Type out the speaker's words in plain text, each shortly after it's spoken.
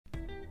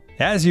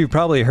As you've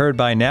probably heard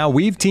by now,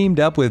 we've teamed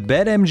up with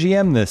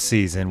BetMGM this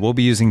season. We'll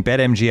be using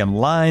BetMGM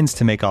lines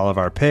to make all of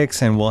our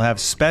picks, and we'll have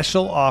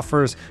special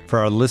offers for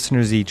our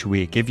listeners each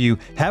week. If you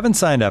haven't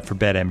signed up for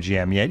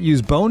BetMGM yet,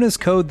 use bonus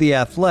code The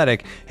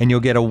Athletic, and you'll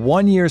get a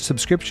 1-year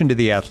subscription to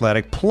The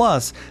Athletic,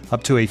 plus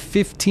up to a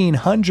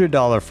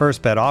 $1,500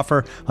 first bet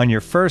offer on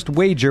your first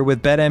wager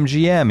with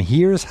BetMGM.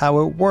 Here's how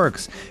it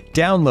works.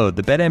 Download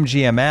the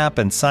BetMGM app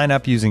and sign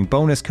up using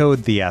bonus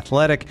code The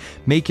Athletic.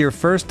 Make your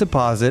first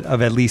deposit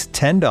of at least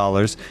 $10.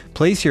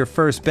 Place your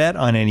first bet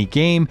on any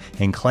game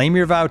and claim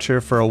your voucher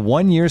for a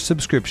 1-year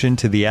subscription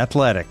to The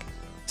Athletic.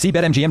 See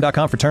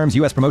BetMGM.com for terms.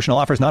 U.S. promotional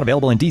offers not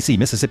available in D.C.,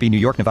 Mississippi, New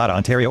York, Nevada,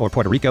 Ontario, or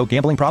Puerto Rico.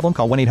 Gambling problem?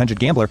 Call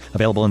 1-800-GAMBLER.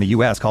 Available in the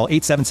U.S. Call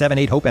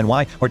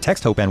 877-8-HOPE-NY or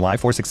text HOPE-NY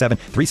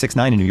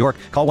 467-369 in New York.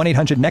 Call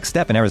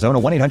 1-800-NEXT-STEP in Arizona.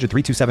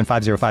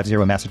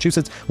 1-800-327-5050 in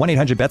Massachusetts.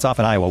 1-800-BETS-OFF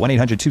in Iowa.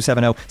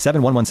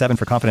 1-800-270-7117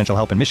 for confidential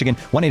help in Michigan.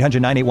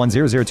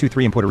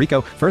 1-800-981-0023 in Puerto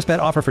Rico. First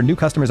bet offer for new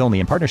customers only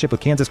in partnership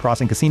with Kansas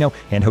Crossing Casino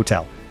and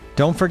Hotel.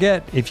 Don't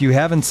forget, if you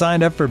haven't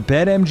signed up for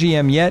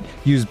BetMGM yet,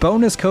 use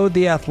bonus code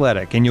The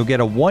Athletic, and you'll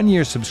get a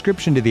 1-year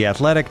subscription to The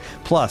Athletic,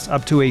 plus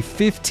up to a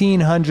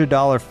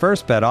 $1,500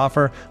 first bet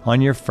offer on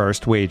your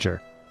first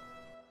wager.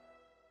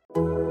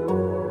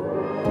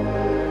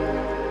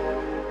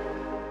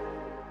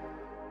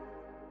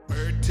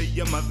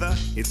 Your mother,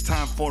 it's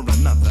time for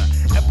another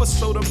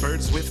episode of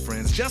Birds with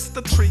Friends. Just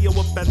a trio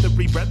of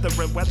feathery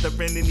brethren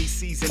weathering any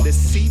season to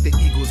see the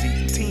Eagles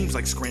eating teams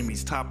like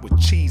Scrammy's top with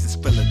cheese. It's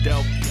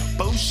Philadelphia,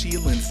 Bo,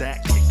 Sheila, and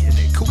Zach kicking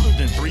it cooler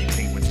than 3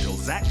 penguins till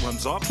Zach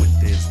runs off with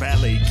his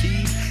valet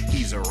keys.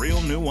 He's a real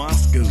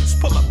nuanced goose.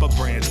 Pull up a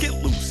branch, get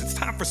loose. It's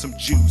time for some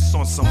juice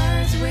on some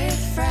Birds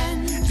with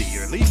Friends. The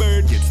early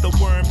bird gets the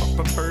worm, but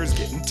prefers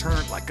getting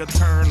turned like a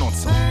turn on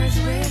some Birds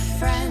with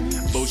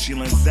Friends. Bo,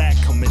 Sheila, and Zach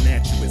coming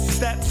at you with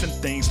stats and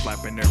things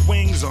flapping their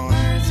wings on.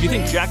 Do you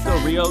think Jack Del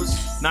Rio's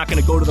not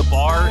going to go to the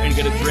bar and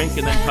get a drink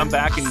and then come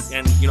back and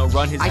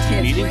run his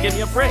team meeting? Give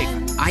me a break.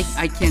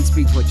 I can't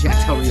speak to what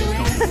Jack Del Rio's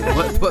going to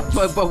do,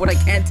 but what I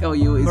can tell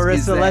you is Marissa,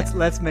 is that,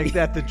 let's make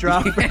that the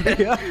drop.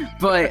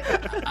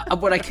 But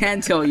what I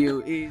can tell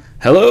you is,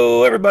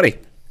 hello everybody,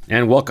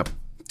 and welcome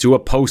to a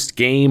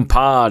post-game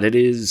pod. It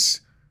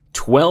is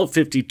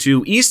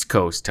 12:52 East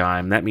Coast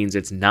time. That means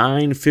it's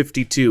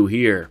 9:52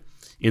 here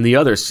in the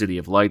other city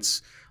of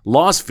lights,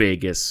 Las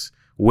Vegas,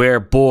 where,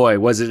 boy,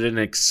 was it an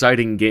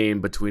exciting game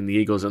between the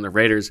Eagles and the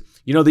Raiders.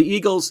 You know, the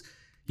Eagles,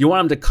 you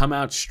want them to come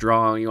out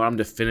strong, you want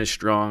them to finish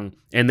strong,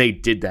 and they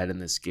did that in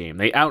this game.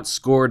 They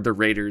outscored the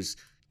Raiders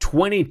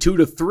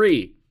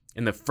 22-3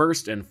 in the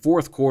first and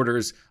fourth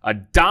quarters, a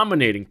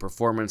dominating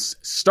performance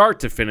start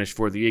to finish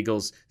for the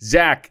Eagles.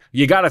 Zach,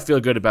 you got to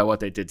feel good about what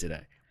they did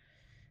today.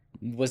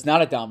 was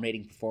not a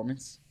dominating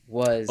performance.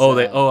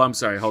 I'm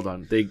sorry, hold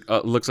on. They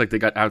looks like they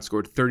got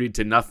outscored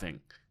 30-0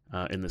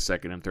 in the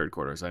second and third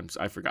quarters.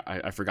 I forgot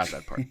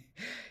that part.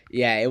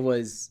 Yeah, it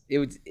was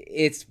a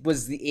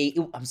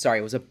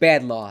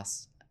bad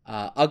loss.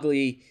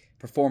 Ugly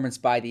performance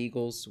by the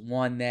Eagles,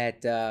 one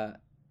that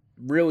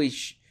really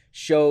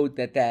showed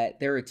that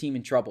they're a team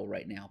in trouble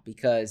right now,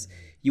 because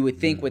you would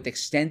think with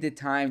extended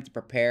time to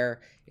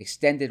prepare,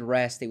 extended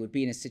rest, they would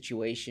be in a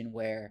situation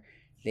where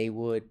they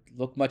would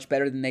look much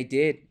better than they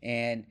did.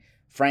 And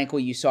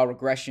frankly, you saw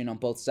regression on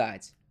both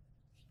sides.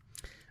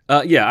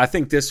 I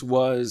think this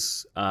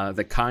was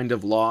the kind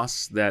of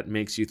loss that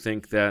makes you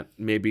think that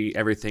maybe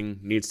everything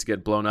needs to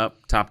get blown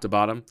up top to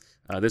bottom.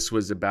 This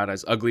was about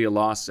as ugly a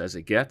loss as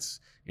it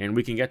gets, and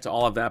we can get to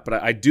all of that.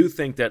 But I do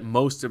think that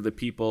most of the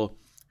people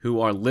who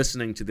are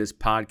listening to this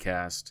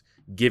podcast,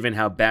 given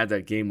how bad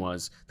that game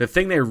was, the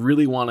thing they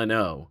really want to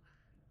know,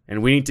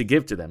 and we need to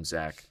give to them,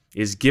 Zach,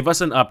 is give us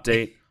an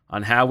update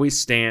on how we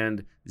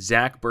stand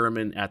Zach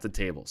Berman at the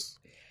tables.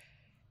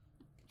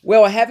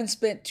 Well, I haven't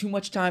spent too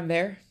much time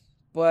there,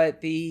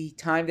 but the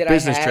time that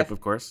Business I have... trip, of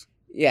course.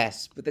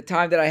 Yes, but the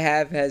time that I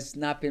have has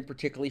not been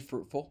particularly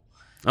fruitful.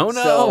 Oh,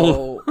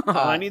 no. So,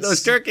 I need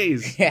those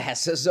turkeys. Yeah,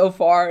 so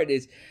far it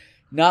is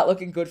not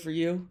looking good for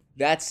you.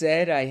 That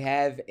said, I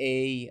have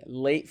a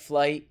late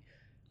flight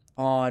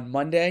on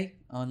Monday,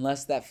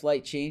 unless that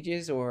flight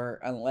changes or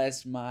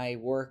unless my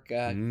work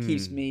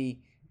keeps me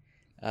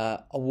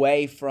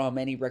away from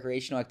any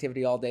recreational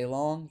activity all day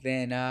long,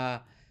 then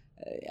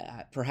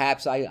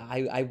perhaps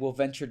I will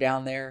venture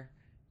down there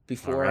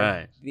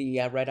before the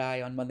red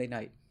eye on Monday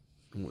night.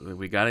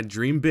 We got to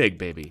dream big,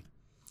 baby.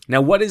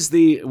 Now, what is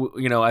the,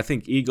 I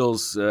think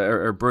Eagles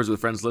or Birds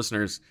with Friends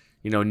listeners,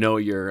 know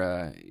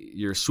your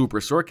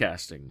super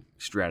forecasting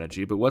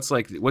strategy, but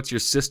what's your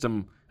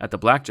system at the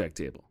blackjack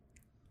table?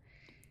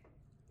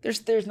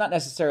 There's not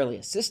necessarily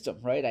a system,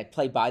 right? I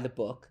play by the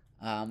book.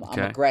 I'm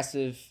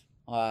aggressive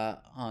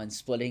on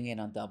splitting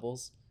and on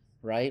doubles,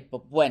 right?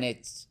 But when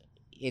it's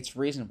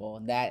reasonable,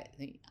 and that,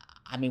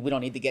 I mean, we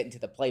don't need to get into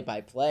the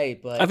play-by-play,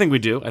 but I think we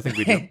do.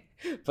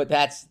 But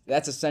that's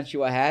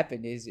essentially what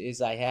happened.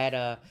 Is I had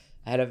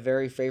a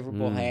very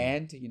favorable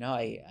hand.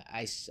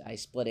 I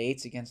split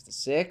 8s against the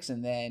 6,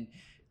 and then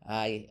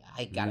I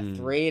got a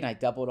 3, and I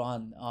doubled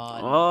on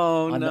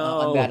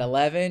that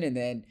 11, and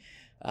then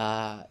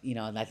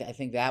And I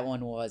think that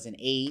one was an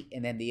 8,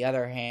 and then the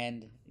other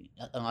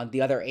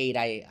 8,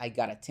 I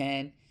got a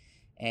 10.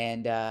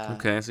 And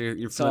okay, so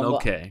you're feeling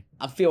okay.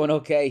 I'm feeling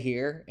okay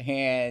here,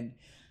 and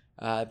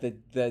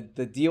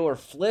the dealer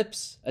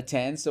flips a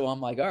 10, so I'm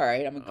like, all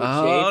right, I'm in good shape.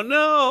 Oh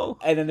no!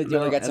 And then the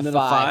dealer gets a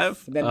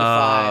 5, and then the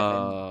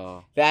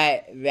 5,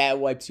 and that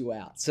wipes you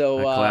out. So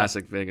a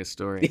classic Vegas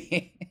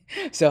story.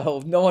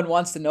 So no one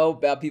wants to know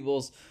about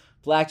people's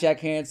blackjack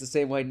hands the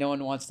same way no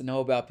one wants to know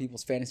about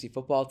people's fantasy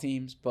football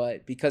teams,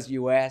 but because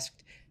you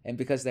asked, and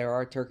because there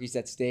are turkeys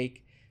at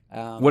stake.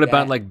 What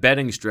about like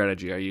betting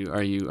strategy?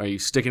 Are you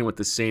sticking with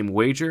the same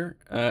wager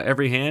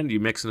every hand?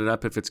 You mixing it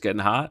up if it's getting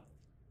hot?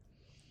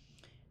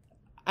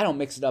 I don't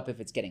mix it up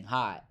if it's getting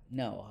hot.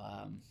 No,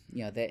 I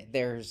don't think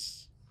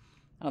there's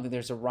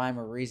a rhyme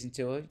or reason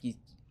to it.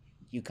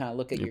 You kind of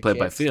look at your play chips.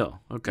 By feel.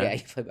 Okay. Yeah,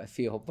 you play by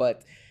feel.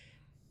 But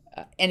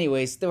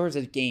anyways, there was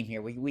a game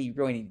here. We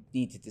really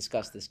need to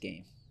discuss this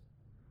game.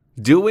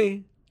 Do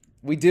we?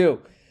 We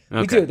do. Okay.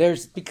 We do.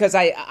 There's because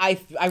I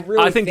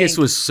think this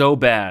was so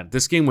bad.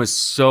 This game was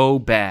so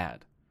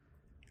bad.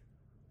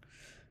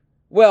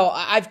 Well,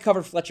 I've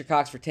covered Fletcher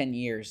Cox for 10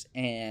 years,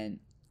 and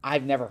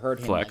I've never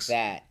heard him like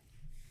that.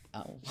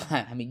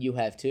 I mean, you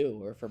have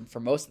too, or for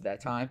most of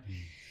that time.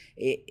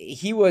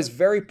 He was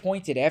very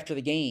pointed after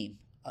the game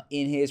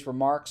in his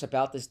remarks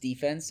about this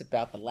defense,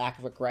 about the lack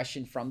of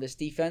aggression from this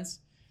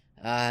defense.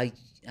 I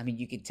mean,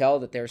 you can tell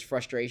that there's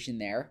frustration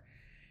there.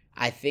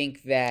 I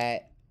think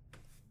that,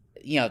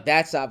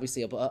 that's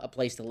obviously a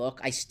place to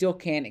look. I still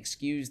can't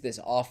excuse this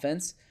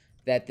offense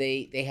that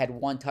they had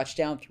 1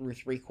 touchdown through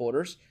 3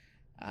 quarters.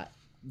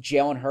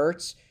 Jalen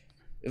Hurts,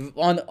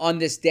 on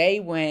this day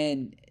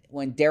when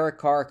Derek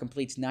Carr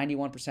completes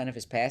 91% of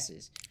his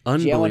passes,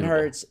 Jalen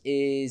Hurts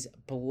is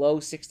below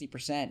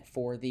 60%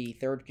 for the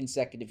 3rd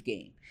consecutive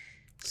game.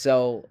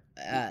 So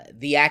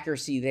the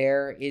accuracy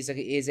there is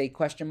a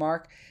question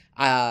mark.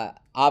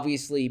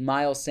 Obviously,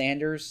 Miles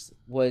Sanders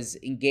was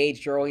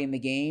engaged early in the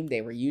game.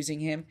 They were using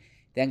him.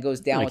 Then goes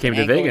down with an ankle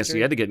injury. He came to Vegas. He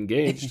had to get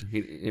engaged.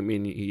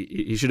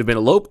 He should have been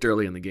eloped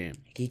early in the game.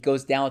 He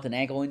goes down with an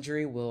ankle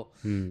injury. We'll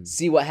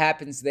see what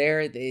happens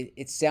there.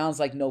 It sounds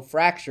like no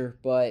fracture,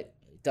 but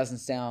it doesn't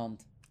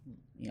sound,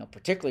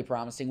 particularly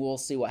promising. We'll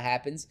see what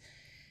happens.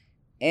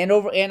 And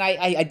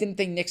I didn't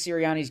think Nick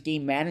Sirianni's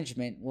game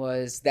management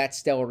was that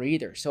stellar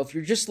either. So if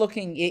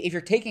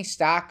you're taking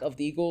stock of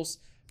the Eagles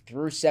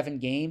through 7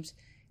 games,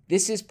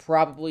 this is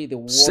probably the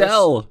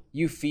worst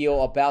you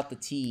feel about the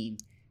team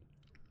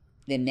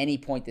than any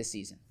point this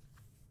season.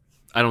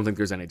 I don't think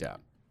there's any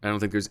doubt. I don't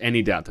think there's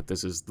any doubt that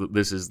this is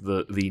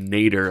the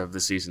nadir of the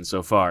season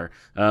so far.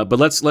 But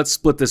let's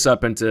split this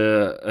up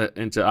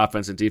into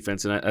offense and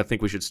defense, and I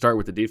think we should start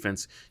with the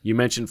defense. You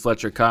mentioned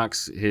Fletcher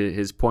Cox,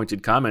 his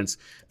pointed comments.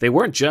 They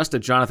weren't just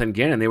at Jonathan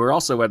Gannon; they were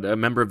also at a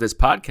member of this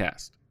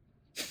podcast.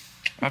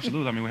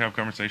 Absolutely. I mean, we have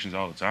conversations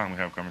all the time. We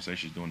have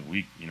conversations during the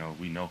week.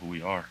 We know who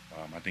we are.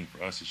 I think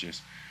for us, it's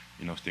just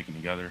sticking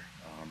together,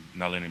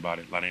 not letting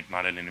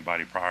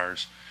anybody pry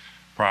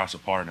us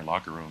apart in the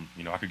locker room.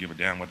 I could give a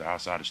damn what the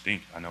outsiders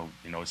think. I know,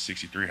 it's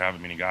 63, however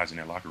many guys in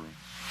that locker room.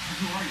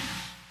 Who are you?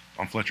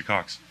 I'm Fletcher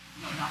Cox.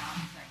 No, I'm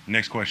saying.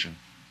 Next question.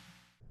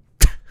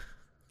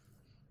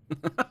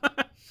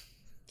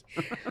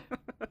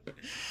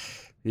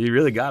 You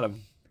really got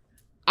him.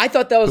 I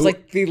thought that was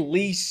like the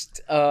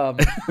least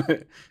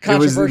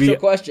controversial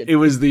question. It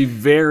was the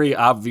very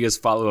obvious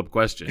follow-up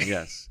question,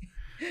 yes.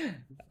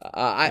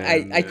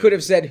 I could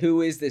have said,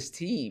 who is this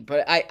team?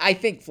 But I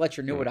think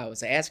Fletcher knew what I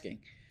was asking.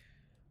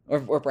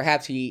 Or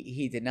perhaps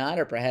he did not,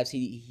 or perhaps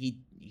he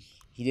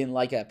didn't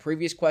like a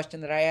previous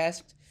question that I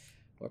asked,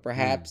 or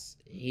perhaps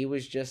he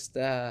was just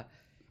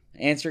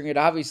answering it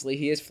obviously.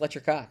 He is Fletcher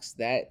Cox.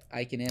 That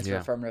I can answer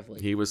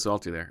affirmatively. He was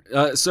salty there.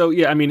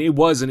 It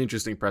was an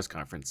interesting press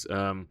conference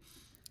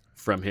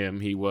from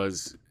him. He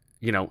was,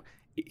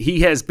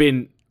 he has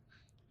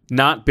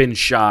not been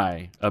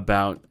shy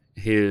about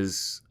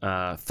his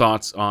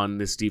thoughts on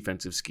this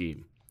defensive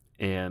scheme,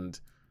 and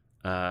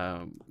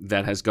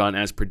that has gone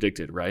as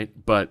predicted, right?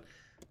 But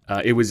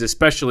it was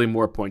especially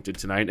more pointed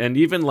tonight. And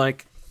even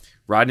like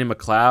Rodney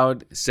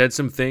McLeod said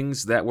some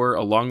things that were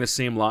along the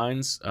same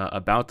lines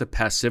about the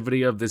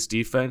passivity of this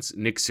defense.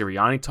 Nick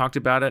Sirianni talked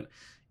about it.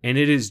 And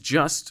it is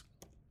just,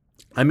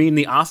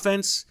 the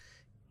offense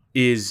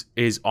is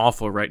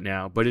awful right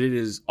now, but it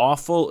is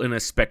awful in a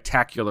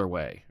spectacular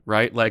way,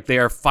 right? Like they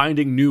are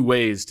finding new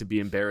ways to be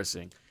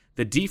embarrassing.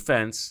 The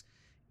defense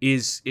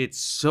it's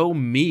so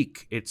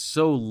meek. It's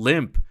so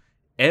limp.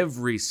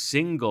 Every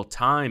single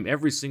time,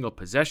 every single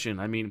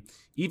possession.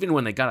 Even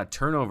when they got a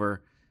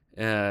turnover,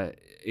 it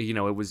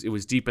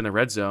was deep in the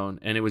red zone,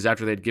 and it was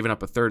after they'd given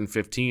up a 3rd and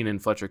 15,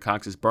 and Fletcher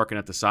Cox is barking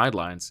at the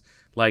sidelines.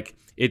 Like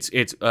it's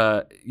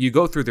you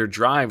go through their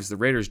drives, the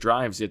Raiders'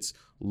 drives. It's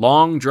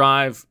long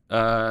drive,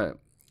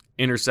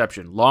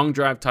 interception, long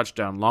drive,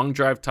 touchdown, long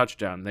drive,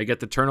 touchdown. They get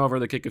the turnover,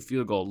 they kick a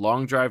field goal,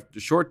 long drive,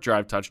 short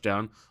drive,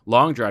 touchdown,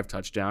 long drive,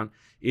 touchdown.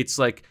 It's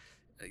like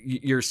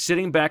you're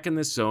sitting back in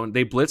this zone.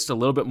 They blitzed a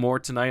little bit more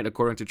tonight,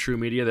 according to True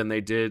Media, than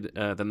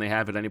they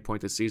have at any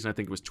point this season. I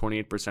think it was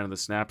 28% of the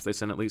snaps. They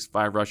sent at least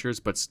 5 rushers,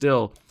 but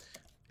still,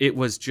 it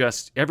was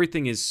just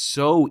everything is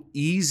so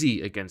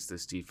easy against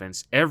this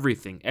defense.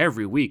 Everything,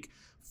 every week.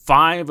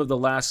 5 of the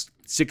last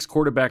 6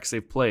 quarterbacks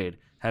they've played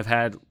have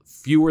had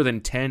fewer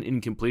than 10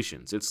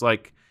 incompletions. It's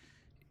like,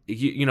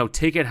 you know,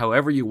 take it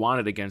however you want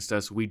it against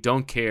us. We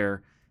don't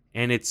care,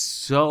 and it's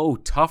so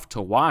tough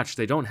to watch.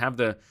 They don't have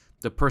the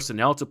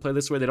personnel to play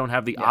this way. They don't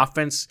have the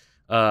offense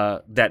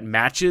that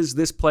matches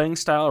this playing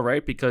style,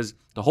 right? Because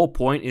the whole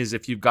point is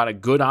if you've got a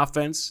good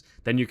offense,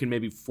 then you can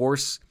maybe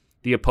force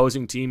the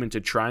opposing team into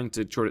trying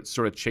to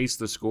sort of chase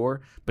the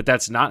score. But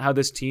that's not how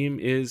this team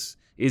is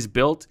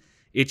built.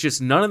 It's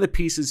just none of the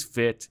pieces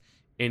fit,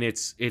 and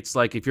it's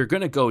like if you're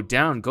going to go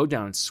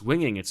down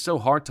swinging. It's so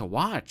hard to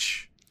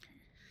watch.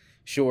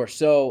 Sure.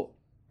 So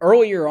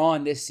earlier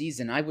on this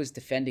season, I was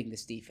defending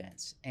this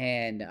defense,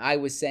 and I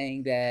was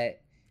saying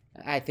that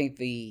I think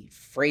the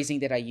phrasing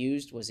that I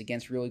used was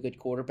against really good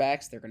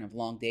quarterbacks, they're going to have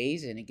long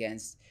days, and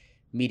against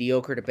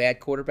mediocre to bad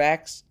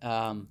quarterbacks,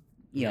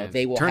 you know,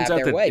 they will have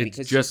their way.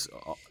 Because just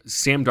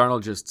Sam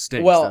Darnold just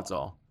stinks. That's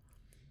all.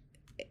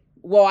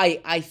 Well,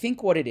 I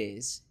think what it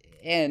is,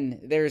 and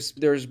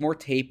there's more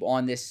tape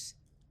on this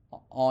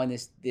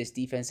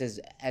defense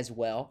as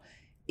well.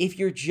 If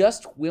you're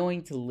just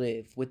willing to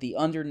live with the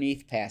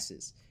underneath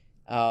passes,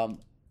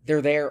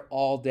 they're there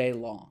all day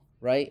long,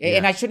 right? Yeah.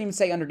 And I shouldn't even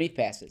say underneath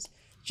passes.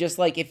 Just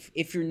like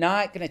if you're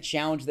not going to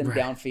challenge them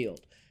downfield,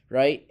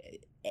 right?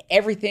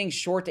 Everything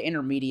short to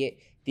intermediate,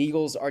 the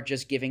Eagles are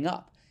just giving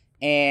up.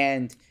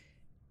 And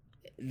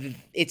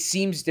it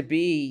seems to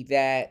be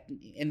that,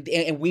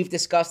 and we've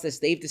discussed this,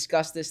 they've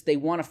discussed this, they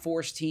want to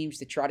force teams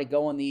to try to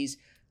go on these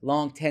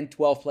long 10,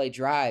 12 play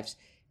drives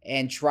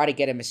and try to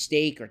get a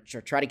mistake or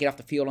try to get off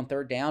the field on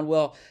third down.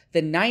 Well,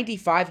 the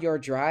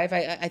 95-yard drive,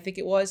 I think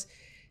it was,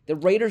 the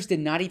Raiders did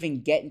not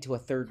even get into a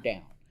third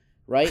down.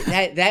 Right?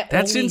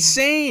 That's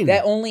insane.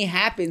 That only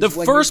happens the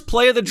first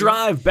play of the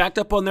drive, backed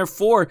up on their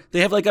 4,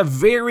 they have like a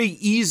very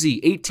easy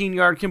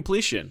 18-yard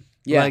completion.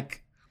 Yeah.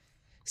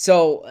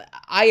 So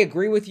I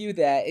agree with you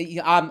that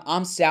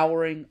I'm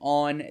souring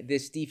on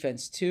this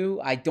defense too.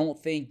 I don't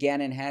think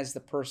Gannon has the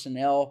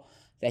personnel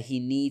that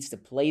he needs to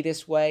play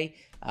this way.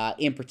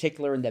 In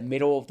particular, in the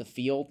middle of the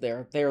field,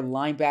 their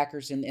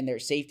linebackers and their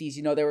safeties.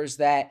 You know, there was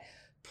that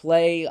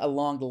play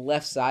along the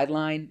left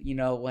sideline. You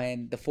know,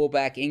 when the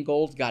fullback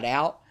Ingold got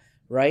out.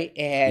 Right?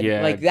 And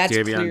that's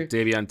clear.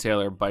 Davion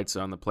Taylor bites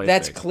on the play.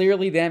 That's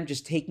clearly them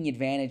just taking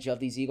advantage of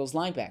these Eagles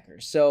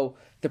linebackers. So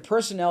the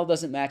personnel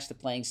doesn't match the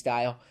playing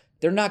style.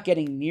 They're not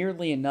getting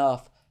nearly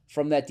enough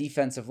from that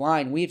defensive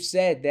line. We've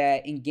said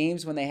that in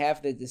games when they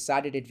have the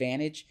decided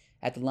advantage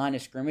at the line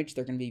of scrimmage,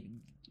 they're going to be,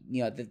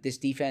 you know, this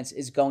defense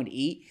is going to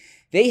eat.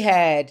 They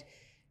had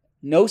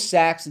no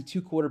sacks and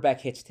 2 quarterback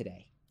hits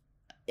today.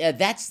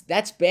 That's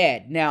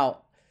bad.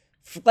 Now,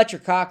 Fletcher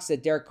Cox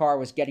said Derek Carr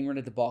was getting rid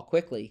of the ball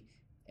quickly.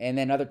 And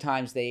then other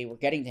times they were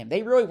getting to him.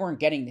 They really weren't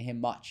getting to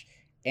him much.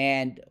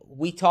 And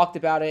we talked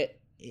about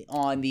it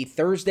on the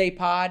Thursday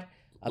pod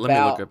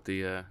about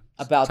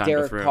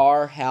Derek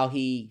Carr, how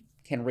he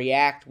can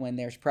react when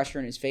there's pressure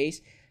in his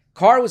face.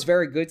 Carr was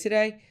very good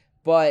today,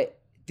 but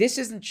this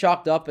isn't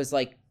chalked up as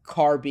like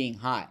Carr being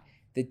hot.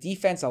 The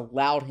defense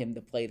allowed him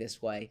to play this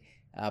way.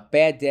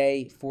 Bad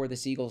day for the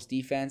Eagles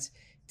defense,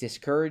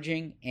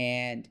 discouraging,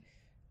 and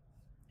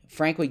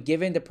frankly,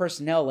 given the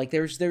personnel, like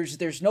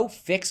there's no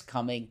fix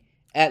coming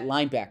at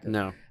linebacker.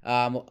 No.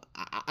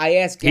 I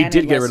asked Gannon. He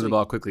did get rid of the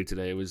ball quickly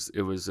today. It was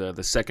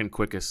the second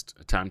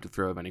quickest time to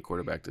throw of any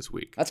quarterback this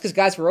week. That's because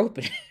guys were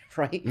open,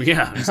 right?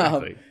 Yeah,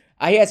 exactly.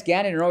 I asked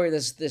Gannon earlier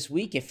this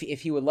week if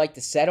he would like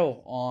to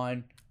settle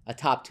on a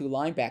top 2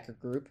 linebacker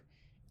group,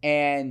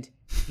 and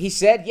he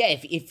said, yeah,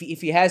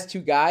 if he has 2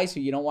 guys who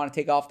you don't want to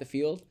take off the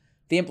field,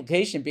 the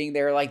implication being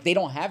they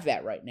don't have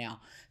that right now.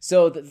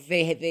 So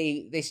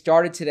they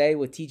started today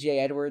with T.J.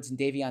 Edwards and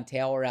Davion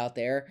Taylor out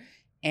there.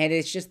 And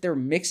it's just they're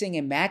mixing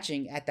and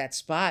matching at that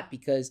spot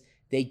because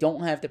they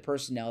don't have the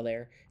personnel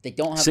there. They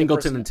don't have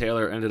Singleton and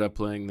Taylor ended up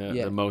playing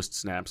the most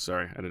snaps.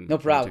 Sorry, I didn't. No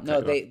problem. No,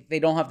 they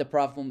don't have the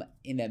problem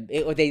in them.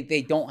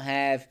 They don't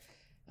have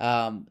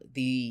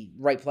the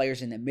right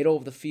players in the middle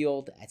of the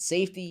field at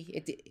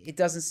safety. It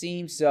doesn't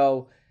seem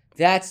so.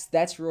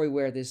 That's really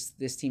where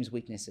this team's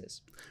weakness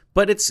is.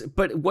 But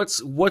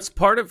what's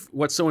part of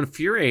what's so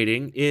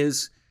infuriating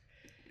is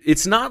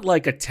it's not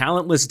like a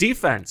talentless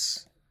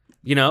defense,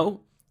 you know.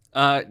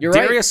 You're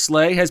Darius right.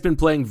 Slay has been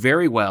playing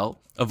very well.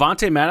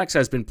 Avonte Maddox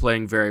has been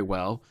playing very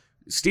well.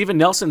 Steven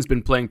Nelson's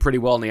been playing pretty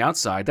well on the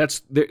outside.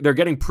 They're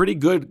getting pretty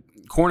good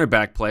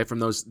cornerback play from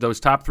those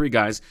top 3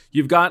 guys.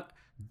 You've got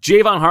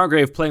Javon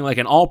Hargrave playing like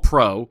an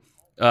all-pro.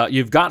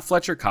 You've got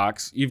Fletcher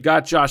Cox. You've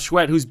got Josh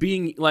Sweat, who's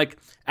being like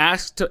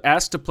asked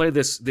to play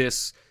this sort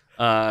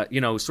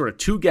of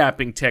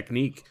 2-gapping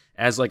technique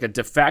as like a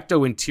de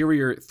facto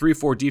interior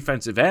 3-4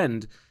 defensive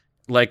end,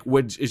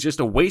 which is just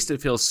a waste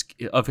of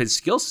his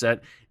skill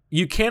set.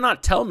 You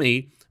cannot tell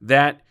me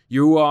that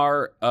You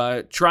are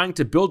trying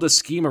to build a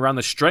scheme around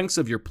the strengths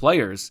of your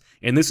players,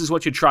 and this is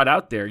what you trot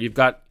out there. You've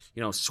got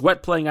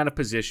Sweat playing out of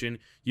position.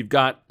 You've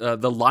got the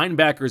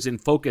linebackers in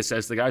focus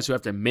as the guys who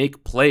have to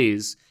make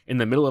plays in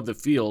the middle of the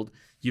field.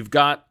 You've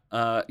got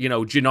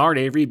Jannard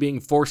Avery being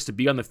forced to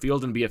be on the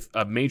field and be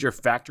a major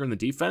factor in the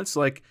defense.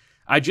 Like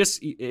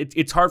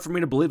it's hard for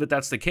me to believe that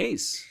that's the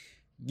case.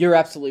 You're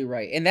absolutely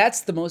right. And that's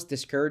the most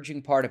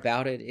discouraging part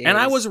about it. And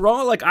I was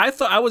wrong. Like, I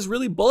thought I was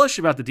really bullish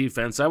about the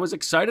defense. I was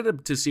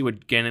excited to see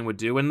what Gannon would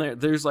do. And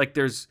they're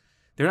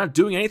not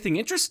doing anything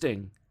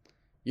interesting.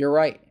 You're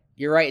right.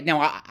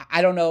 Now,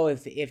 I don't know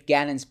if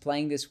Gannon's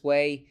playing this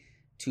way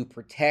to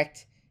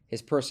protect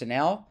his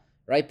personnel,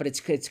 right? But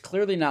it's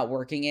clearly not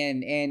working.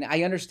 And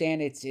I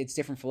understand it's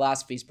different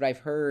philosophies, but I've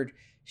heard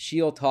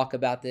Shield talk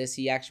about this.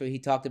 He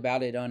talked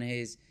about it on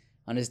his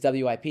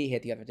WIP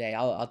hit the other day.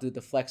 I'll do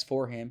the flex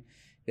for him.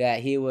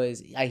 That he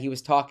was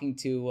talking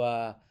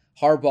to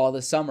Harbaugh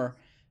this summer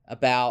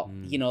about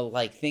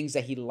like things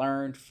that he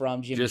learned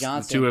from Jim Just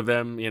Johnson. The two of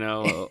them,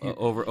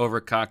 over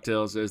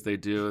cocktails as they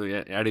do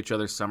at each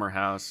other's summer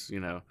house.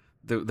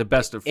 The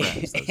best of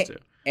friends, those two.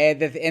 And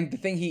the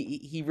thing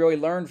he really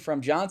learned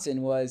from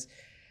Johnson was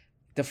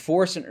to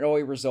force an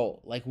early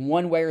result, like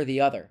one way or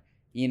the other.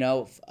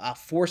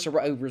 Force a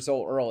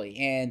result early,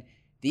 and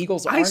the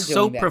Eagles aren't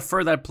doing that. I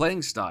prefer that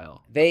playing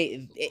style.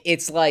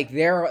 It's like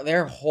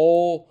their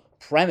whole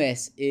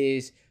premise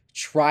is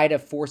try to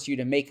force you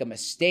to make a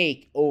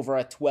mistake over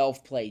a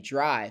 12-play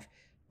drive,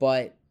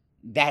 but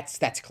that's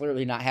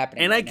clearly not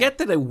happening. And I get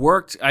that it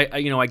worked.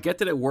 I get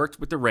that it worked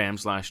with the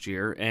Rams last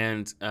year,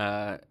 and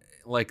I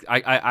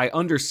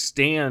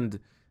understand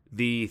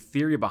the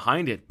theory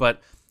behind it, but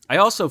I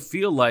also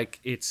feel like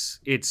it's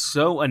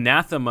so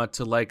anathema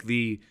to like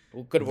the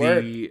good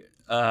word.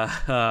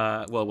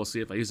 Well, we'll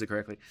see if I use it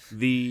correctly.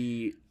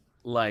 The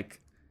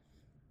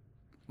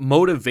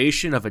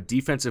motivation of a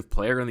defensive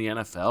player in the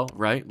NFL,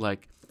 right?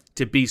 Like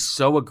to be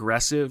so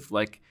aggressive,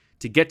 like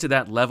to get to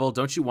that level,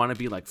 don't you want to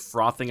be like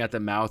frothing at the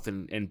mouth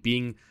and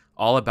being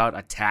all about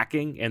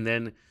attacking, and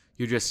then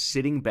you're just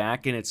sitting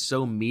back and it's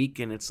so meek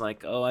and it's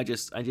like, oh, I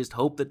just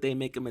hope that they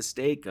make a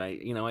mistake.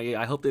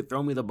 I hope they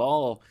throw me the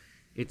ball.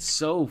 It's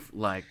so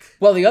like.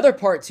 Well, the other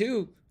part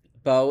too,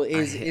 Bo,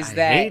 is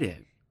that hate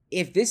it.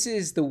 If this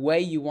is the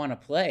way you want to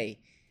play,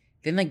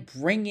 then like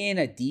bring in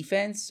a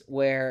defense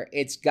where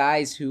it's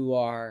guys who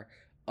are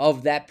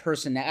of that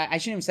personality. I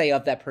shouldn't even say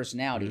of that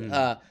personality,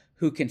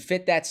 who can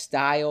fit that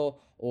style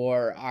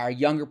or are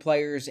younger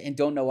players and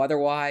don't know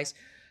otherwise.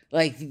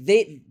 Like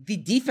the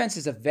defense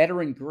is a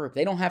veteran group.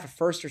 They don't have a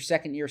first or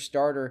second year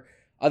starter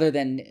other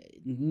than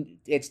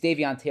it's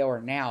Davion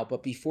Taylor now.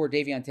 But before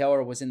Davion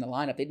Taylor was in the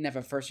lineup, they didn't have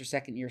a first or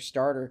second year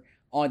starter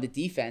on the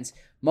defense.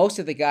 Most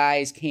of the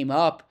guys came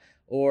up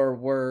or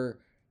were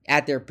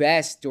at their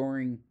best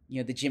during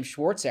the Jim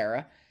Schwartz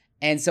era.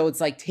 And so it's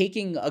like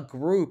taking a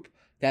group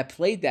that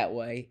played that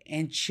way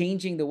and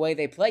changing the way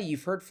they play.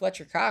 You've heard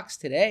Fletcher Cox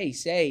today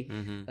say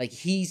like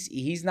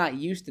he's not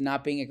used to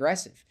not being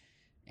aggressive.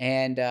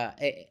 And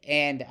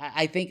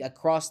I think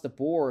across the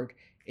board,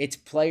 it's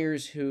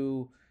players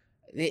who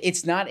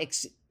it's not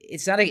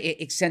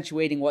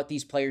accentuating what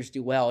these players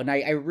do well. And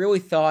I really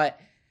thought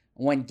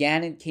when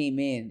Gannon came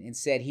in and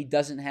said he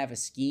doesn't have a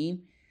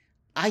scheme,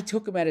 I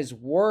took him at his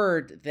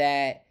word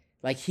that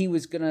like he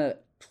was going to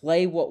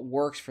play what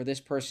works for this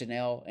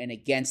personnel and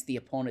against the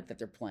opponent that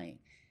they're playing.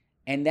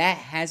 And that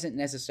hasn't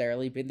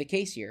necessarily been the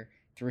case here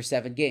through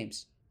 7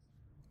 games.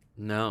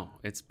 No,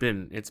 it's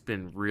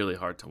been really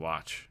hard to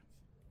watch.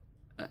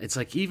 It's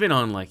like even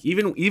on like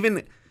even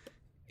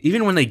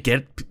when they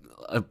get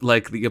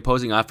like the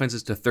opposing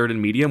offenses to third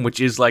and medium, which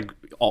is like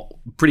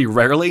pretty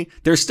rarely,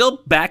 they're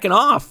still backing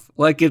off.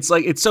 Like it's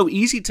so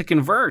easy to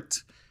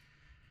convert.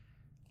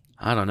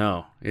 I don't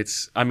know. It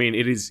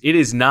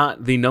is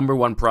not the number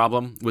one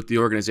problem with the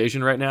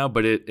organization right now,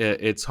 but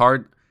it's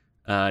hard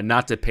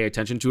not to pay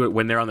attention to it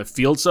when they're on the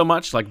field so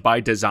much, like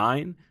by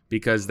design,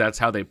 because that's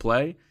how they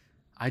play.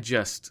 I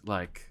just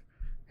like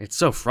it's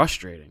so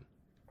frustrating.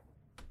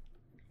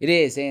 It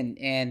is,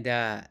 and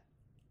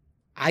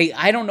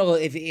I don't know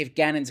if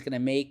Gannon's going to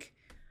make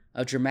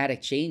a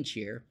dramatic change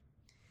here.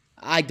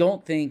 I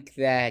don't think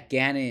that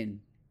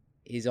Gannon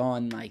is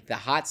on like the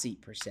hot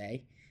seat per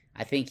se.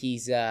 I think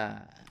he's.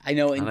 I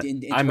know. I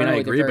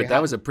agree, but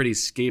that was a pretty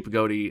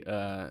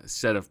scapegoaty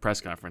set of press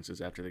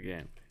conferences after the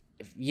game.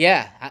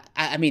 Yeah,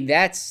 I mean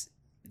even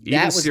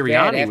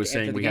Sirianni was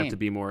saying we have to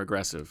be more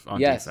aggressive on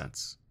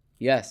defense.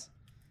 Yes.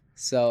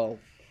 So,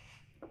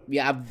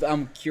 yeah,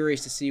 I'm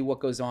curious to see what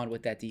goes on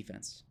with that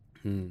defense.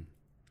 All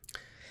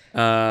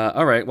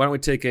right, why don't we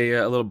take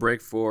a little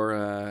break for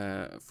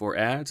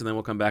ads, and then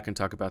we'll come back and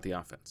talk about the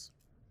offense.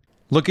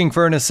 Looking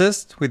for an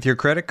assist with your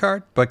credit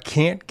card, but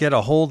can't get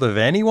a hold of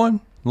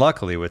anyone?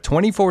 Luckily, with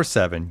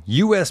 24/7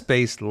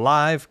 U.S.-based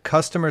live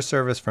customer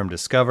service from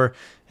Discover,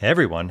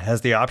 everyone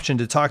has the option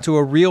to talk to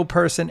a real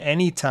person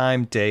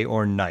anytime, day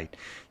or night.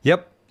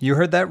 Yep, you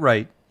heard that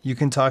right. You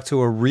can talk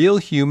to a real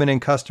human in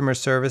customer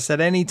service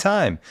at any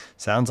time.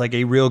 Sounds like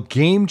a real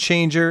game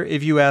changer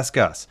if you ask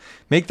us.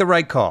 Make the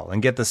right call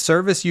and get the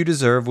service you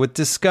deserve with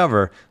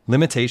Discover.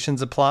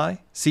 Limitations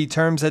apply. See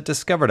terms at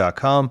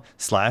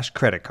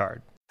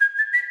discover.com/creditcard.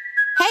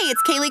 Hey,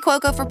 it's Kaylee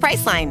Cuoco for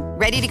Priceline.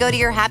 Ready to go to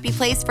your happy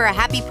place for a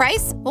happy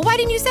price? Well, why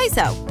didn't you say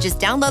so? Just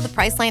download the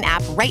Priceline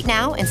app right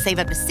now and save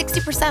up to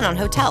 60% on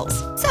hotels.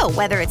 So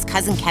whether it's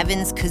Cousin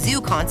Kevin's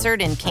Kazoo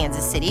Concert in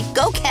Kansas City,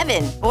 go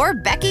Kevin, or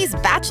Becky's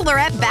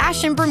Bachelorette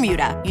Bash in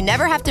Bermuda, you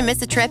never have to miss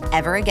a trip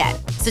ever again.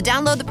 So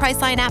download the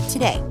Priceline app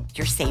today.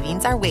 Your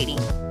savings are waiting.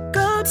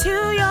 Go to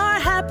your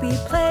happy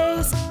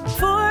place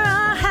for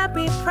a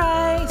happy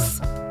price.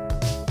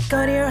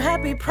 Go to your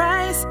happy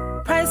price,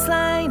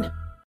 Priceline.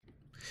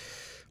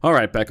 All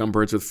right, back on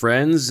Birds with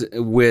Friends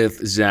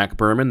with Zach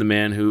Berman, the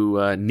man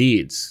who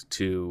needs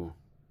to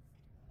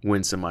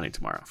win some money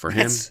tomorrow. For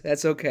him,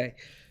 that's okay.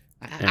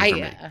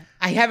 I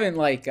haven't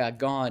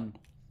gone,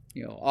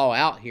 all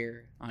out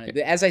here on it.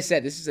 As I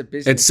said, this is a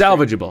business. It's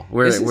salvageable.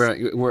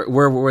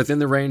 We're within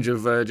the range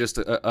of just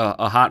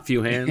a hot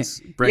few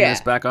hands bringing us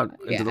back out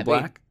into the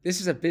black.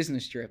 This is a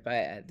business trip.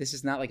 This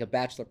is not like a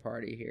bachelor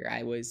party here.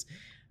 I was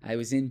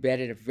in bed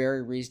at a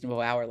very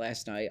reasonable hour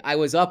last night. I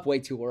was up way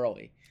too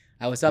early.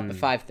 I was up at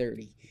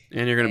 5:30.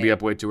 And you're going to be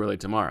up way too early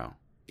tomorrow.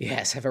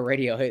 Yes, I have a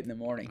radio hit in the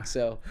morning,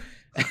 so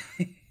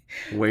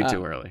way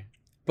too early.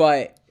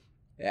 But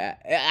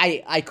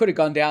I could have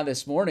gone down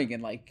this morning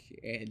and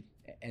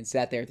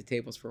sat there at the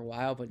tables for a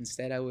while, but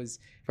instead I was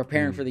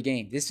preparing for the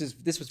game. This was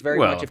very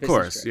much a business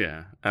course, trip.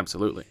 Yeah,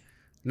 absolutely.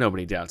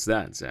 Nobody doubts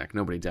that, Zach.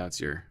 Nobody doubts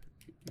your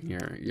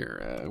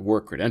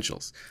work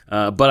credentials.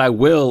 But I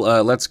will.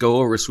 Let's go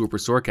over Super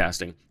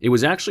Storecasting. It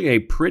was actually a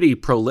pretty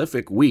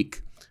prolific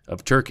week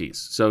of turkeys.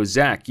 So,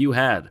 Zach, you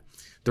had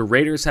the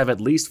Raiders have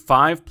at least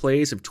 5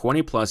 plays of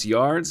 20-plus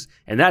yards,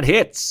 and that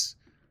hits.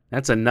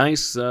 That's a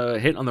nice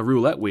hit on the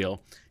roulette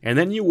wheel. And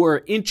then you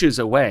were inches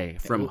away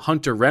from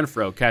Hunter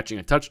Renfrow catching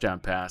a touchdown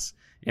pass.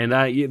 And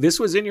this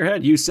was in your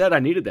head. You said I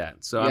needed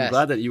that. So I'm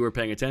glad that you were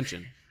paying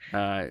attention.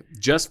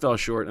 Just fell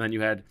short. And then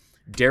you had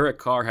Derek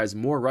Carr has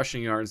more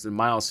rushing yards than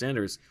Miles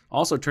Sanders.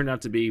 Also turned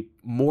out to be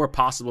more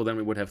possible than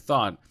we would have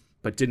thought,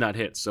 but did not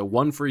hit. So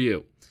 1 for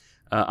you.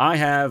 I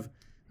had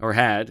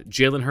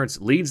Jalen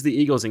Hurts leads the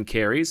Eagles in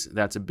carries.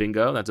 That's a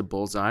bingo. That's a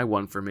bullseye.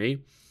 1 for me.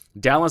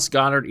 Dallas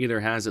Goedert either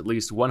has at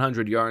least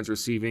 100 yards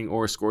receiving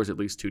or scores at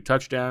least 2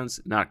 touchdowns.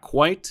 Not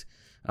quite.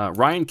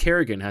 Ryan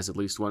Kerrigan has at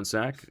least 1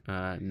 sack.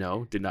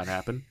 No, did not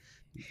happen.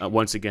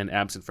 Once again,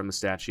 absent from the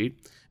stat sheet.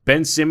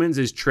 Ben Simmons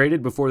is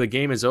traded before the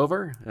game is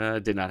over.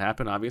 Did not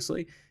happen,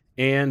 obviously.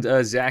 And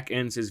Zach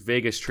ends his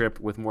Vegas trip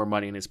with more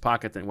money in his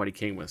pocket than what he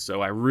came with.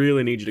 So I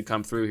really need you to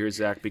come through here,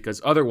 Zach,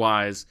 because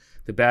otherwise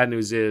the bad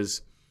news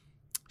is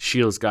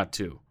Shields got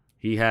 2.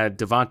 He had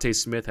Devontae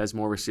Smith has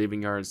more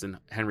receiving yards than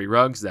Henry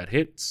Ruggs. That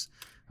hits.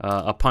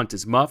 A punt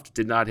is muffed.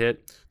 Did not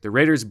hit. The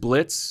Raiders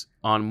blitz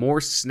on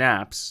more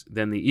snaps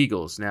than the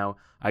Eagles. Now,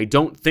 I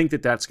don't think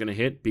that that's going to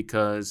hit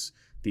because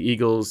the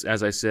Eagles,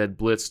 as I said,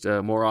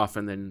 blitzed more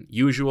often than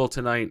usual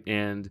tonight.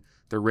 And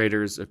the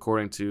Raiders,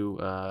 according to,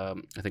 I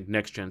think,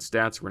 Next Gen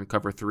Stats, were in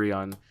cover 3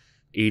 on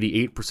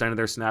 88% of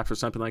their snaps or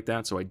something like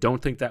that. So I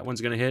don't think that one's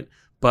going to hit.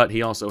 But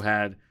he also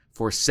had,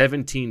 for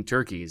 17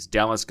 turkeys,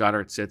 Dallas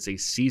Goedert sets a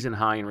season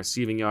high in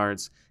receiving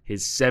yards.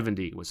 His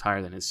 70 was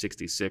higher than his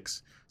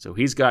 66. So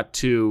he's got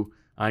 2.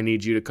 I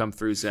need you to come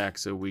through, Zach,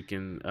 so we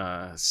can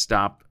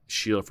stop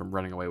Sheila from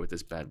running away with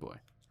this bad boy.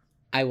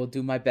 I will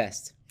do my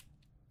best.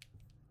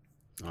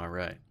 All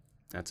right.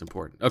 That's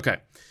important. Okay.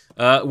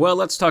 Well,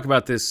 let's talk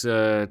about this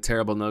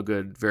terrible, no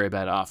good, very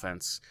bad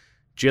offense.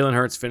 Jalen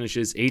Hurts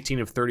finishes 18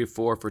 of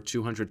 34 for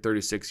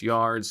 236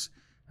 yards.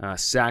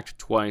 Sacked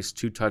twice,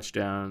 2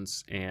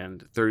 touchdowns,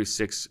 and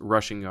 36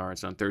 rushing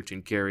yards on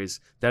 13 carries.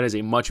 That is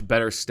a much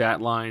better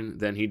stat line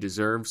than he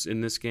deserves in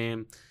this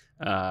game.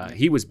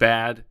 He was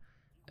bad.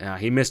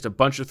 He missed a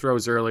bunch of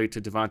throws early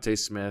to Devontae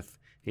Smith.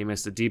 He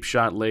missed a deep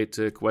shot late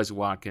to Quez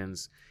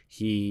Watkins.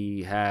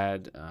 He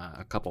had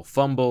a couple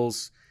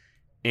fumbles.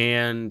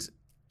 And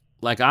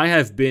I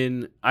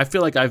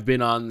feel like I've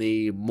been on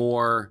the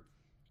more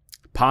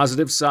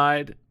positive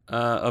side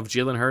of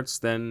Jalen Hurts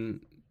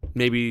than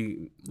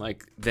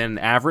than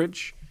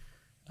average,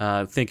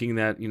 thinking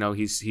that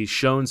he's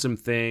shown some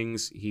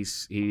things.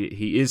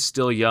 He is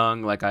still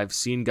young. I've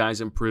seen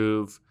guys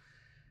improve,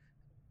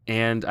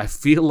 and I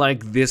feel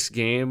like this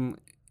game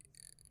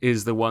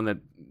is the one that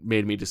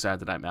made me decide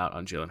that I'm out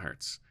on Jalen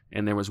Hurts.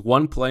 And there was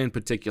one play in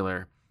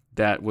particular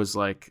that was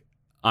like,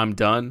 I'm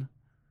done,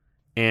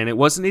 and it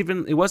wasn't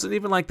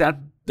even like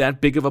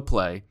that big of a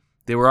play.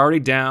 They were already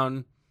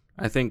down,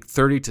 I think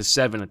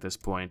 30-7 at this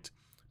point.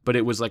 But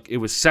it was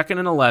 2nd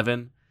and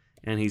 11,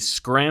 and he's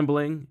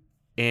scrambling,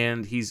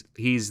 and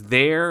he's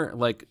there,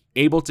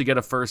 able to get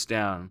a first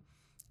down,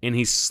 and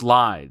he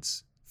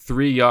slides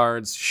 3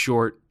 yards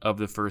short of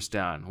the first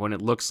down when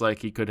it looks like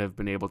he could have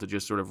been able to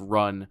just sort of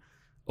run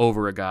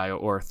over a guy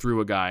or through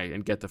a guy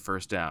and get the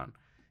first down.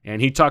 And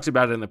he talks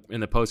about it in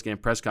the post-game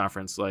press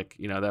conference,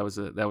 that was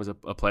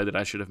a play that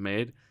I should have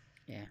made.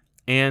 Yeah.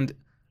 And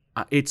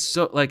it's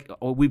so like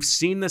we've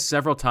seen this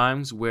several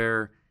times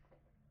where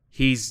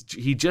he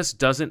just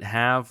doesn't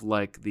have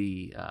like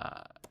the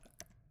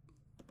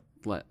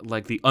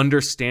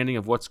understanding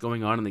of what's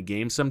going on in the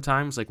game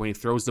sometimes, like when he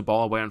throws the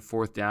ball away on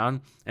fourth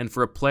down. And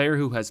for a player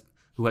who has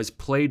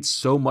played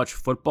so much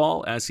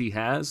football as he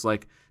has,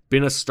 like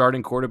been a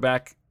starting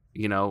quarterback,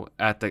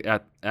 at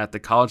the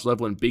college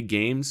level in big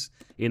games,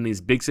 in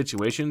these big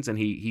situations, and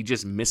he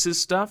just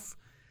misses stuff.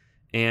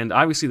 And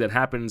obviously that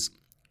happens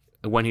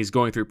when he's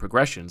going through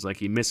progressions, like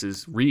he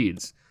misses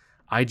reads.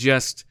 I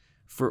just,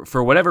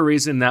 for whatever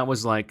reason, that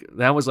was like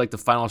the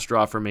final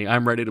straw for me.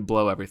 I'm ready to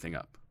blow everything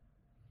up.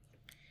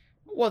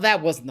 Well,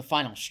 that wasn't the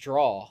final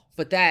straw,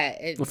 but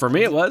for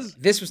me it was.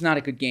 This was not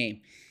a good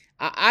game.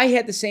 I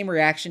had the same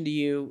reaction to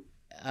you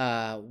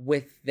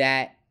with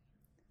that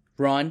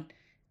run.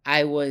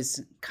 I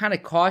was kind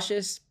of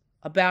cautious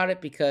about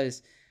it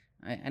because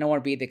I don't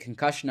want to be the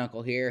concussion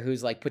uncle here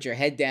who's like, put your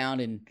head down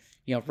and,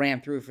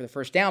 ran through for the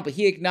first down. But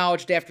he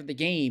acknowledged after the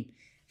game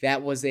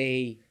that was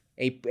a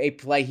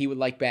play he would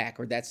like back,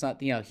 or that's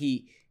not,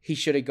 he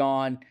should have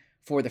gone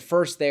for the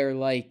first there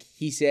like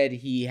he said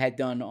he had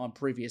done on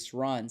previous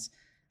runs.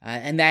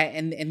 And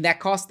that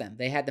cost them.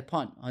 They had the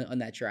punt on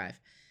that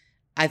drive.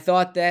 I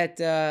thought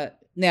that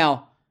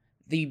now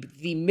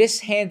the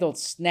mishandled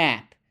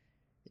snap,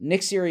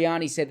 Nick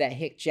Sirianni said that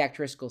hit Jack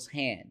Driscoll's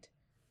hand.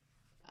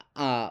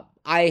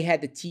 I had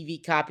the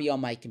TV copy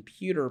on my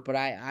computer, but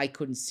I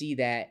couldn't see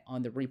that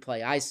on the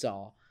replay I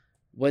saw.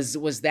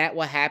 Was that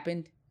what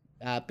happened?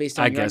 Based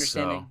on your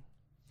understanding?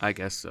 I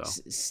guess so.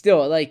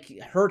 Still, like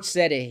Hurts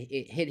said,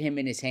 it hit him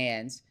in his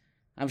hands.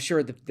 I'm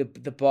sure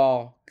the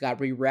ball got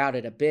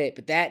rerouted a bit,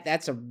 but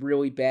that's a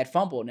really bad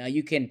fumble. Now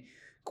you can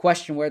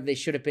question whether they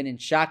should have been in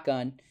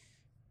shotgun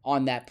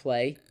on that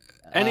play.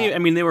 I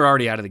mean, they were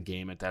already out of the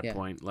game at that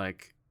point.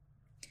 Like,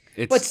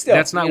 but still,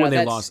 that's not when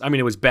they lost. I mean,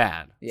 it was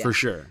bad for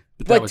sure,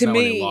 but that was not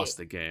when they lost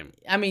the game.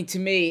 I mean, to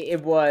me,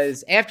 it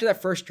was after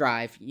that first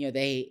drive.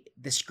 The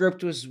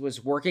script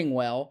was working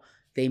well.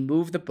 They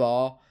moved the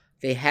ball.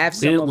 They have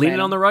some momentum. Leaning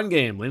on the run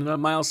game, leaning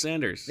on Miles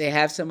Sanders. They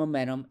have some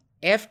momentum.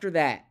 After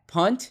that,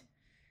 punt.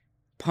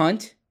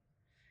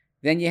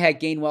 Then you had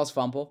Gainwell's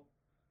fumble.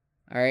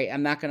 All right,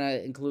 I'm not going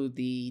to include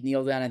the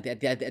kneel down at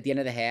the end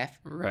of the half.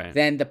 Right.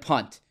 Then the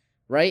punt,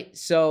 right?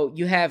 So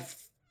you have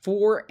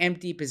 4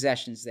 empty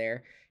possessions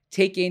there.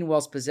 Take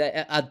Gainwell's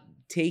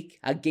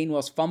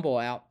fumble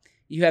out.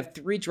 You have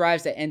 3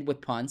 drives that end with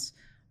punts.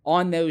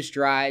 On those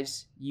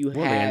drives,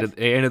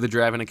 they ended the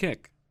drive in a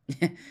kick.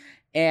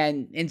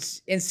 and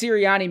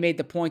Sirianni made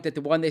the point that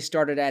the one they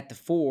started at the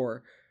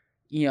 4.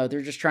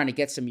 They're just trying to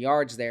get some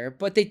yards there,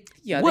 but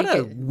what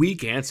a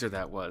weak answer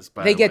that was.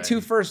 By they the get way.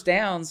 2 first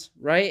downs,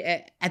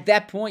 right? At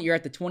that point, you're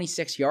at the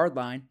 26-yard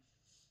line.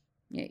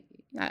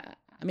 I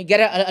mean, get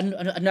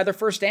another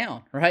first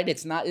down, right?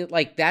 It's not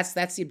like that's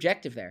the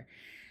objective there.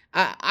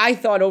 I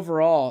thought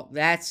overall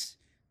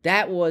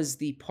that was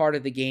the part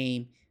of the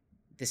game,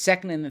 the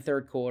second and the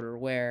third quarter,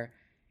 where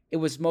it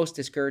was most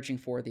discouraging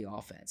for the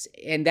offense,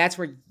 and that's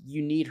where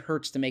you need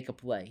Hurts to make a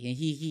play. And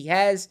he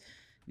has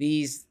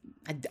these,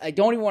 I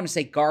don't even want to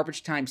say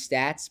garbage time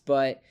stats,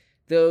 but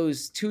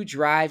those 2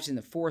 drives in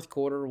the fourth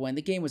quarter when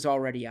the game was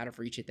already out of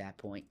reach at that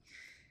point.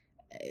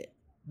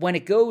 When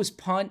it goes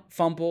punt,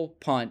 fumble,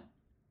 punt,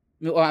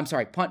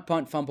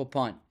 punt, fumble,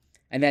 punt,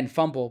 and then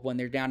fumble when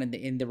they're down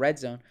in the red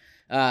zone,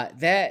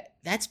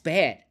 that's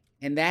bad.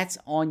 And that's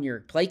on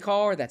your play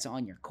caller, that's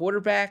on your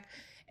quarterback.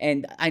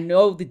 And I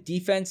know the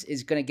defense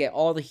is going to get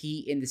all the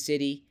heat in the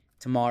city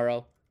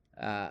tomorrow,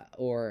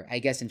 or I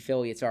guess in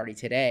Philly it's already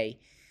today.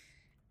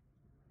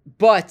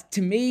 But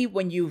to me,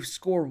 when you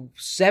score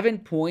 7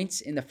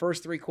 points in the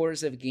first 3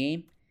 quarters of a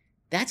game,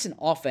 that's an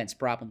offense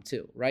problem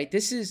too, right?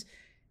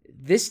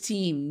 This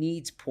team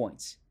needs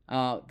points.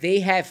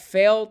 They have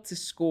failed to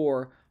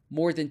score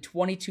more than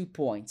 22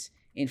 points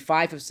in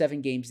 5 of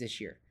 7 games this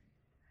year.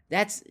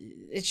 It's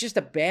just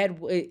a bad.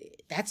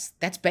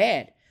 That's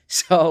bad.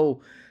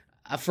 So,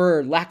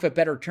 for lack of a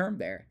better term,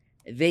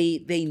 they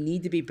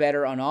need to be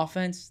better on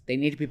offense. They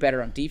need to be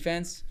better on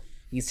defense.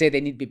 You can say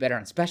they need to be better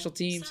on special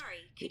teams. Sorry,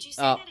 could you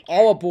say that again?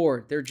 All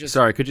aboard. They're just.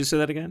 Sorry, could you say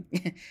that again?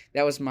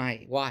 That was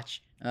my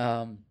watch.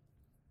 All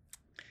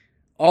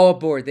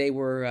aboard. They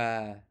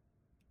were.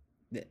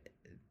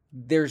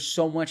 There's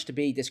so much to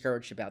be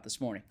discouraged about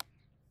this morning.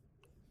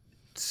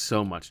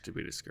 So much to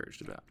be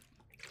discouraged about.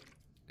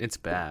 It's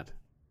bad.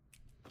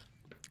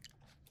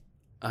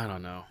 I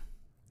don't know.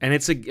 And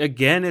it's the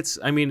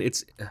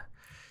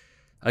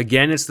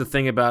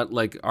thing about,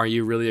 like, are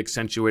you really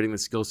accentuating the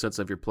skill sets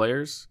of your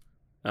players,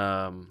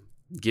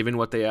 given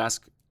what they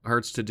ask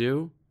Hurts to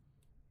do?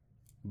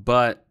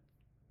 But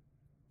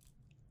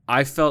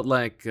I felt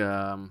like,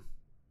 I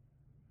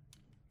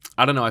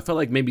don't know. I felt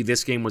like maybe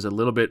this game was a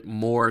little bit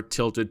more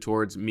tilted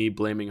towards me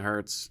blaming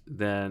Hurts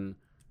than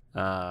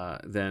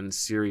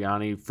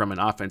Sirianni from an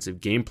offensive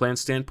game plan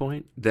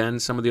standpoint than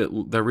some of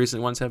the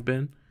recent ones have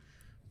been.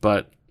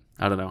 But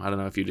I don't know. I don't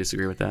know if you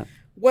disagree with that.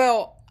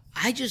 Well,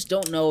 I just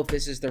don't know if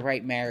this is the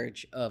right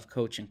marriage of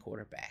coach and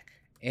quarterback.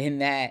 In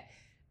that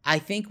I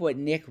think what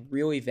Nick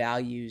really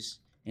values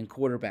in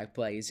quarterback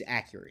play is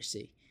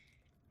accuracy.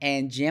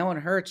 And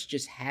Jalen Hurts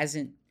just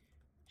hasn't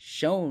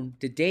shown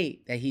to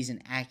date that he's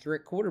an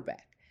accurate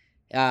quarterback.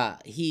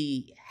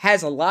 He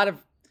has a lot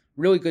of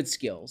really good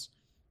skills,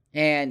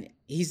 and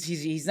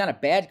he's not a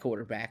bad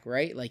quarterback,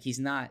 right? Like he's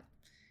not.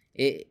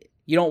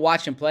 You don't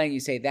watch him play and you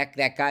say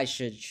that guy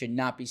should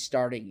not be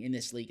starting in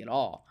this league at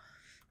all.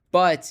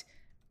 But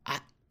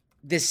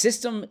the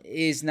system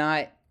is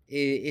not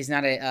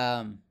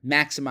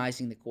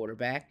maximizing the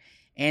quarterback,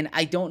 and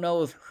I don't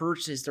know if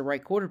Hurts is the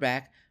right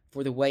quarterback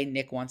for the way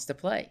Nick wants to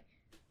play.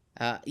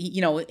 And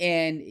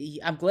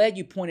I'm glad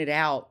you pointed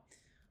out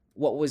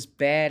what was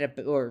bad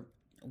or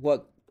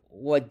what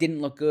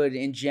didn't look good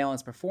in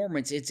Jalen's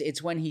performance.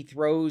 It's when he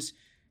throws,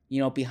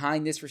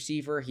 behind this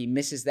receiver, he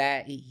misses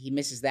that. He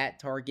misses that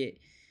target.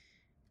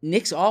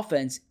 Nick's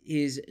offense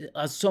is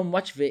so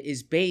much of it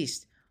is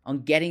based on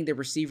getting the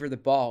receiver the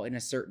ball in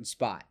a certain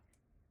spot,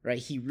 right?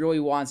 He really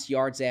wants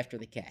yards after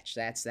the catch.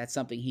 That's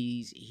something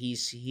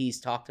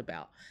he's talked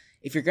about.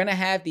 If you're going to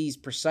have these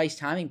precise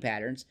timing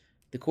patterns,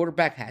 the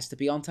quarterback has to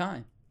be on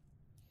time.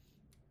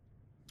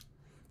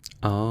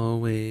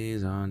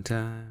 Always on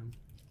time.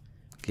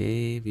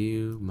 Gave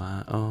you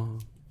my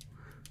all.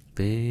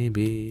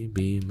 Baby,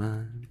 be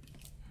mine.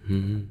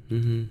 You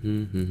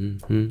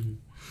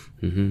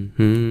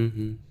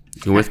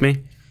with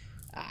me?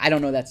 I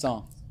don't know that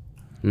song.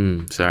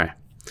 Sorry.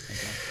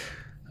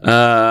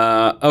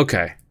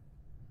 Okay.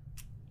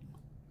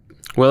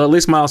 Well, at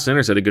least Miles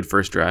Sanders had a good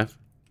first drive.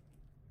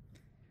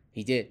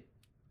 He did.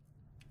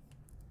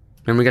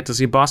 And we got to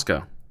see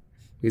Bosco.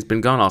 He's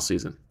been gone all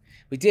season.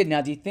 We did.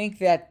 Now, do you think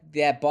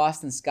that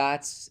Boston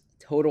Scott's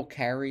total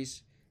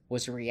carries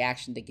was a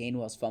reaction to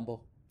Gainwell's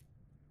fumble?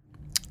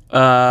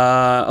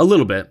 A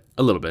little bit.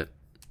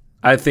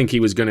 I think he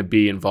was going to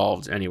be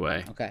involved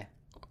anyway. Okay.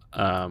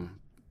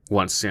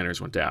 Once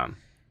Sanders went down.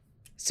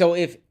 So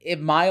if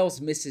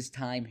Miles misses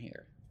time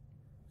here,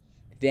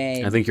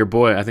 then I think they're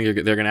going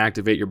to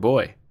activate your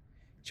boy,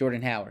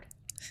 Jordan Howard.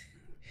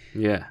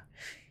 Yeah.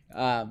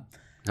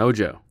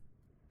 Hojo.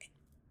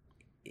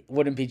 It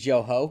wouldn't be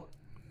Joe Ho.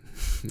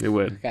 It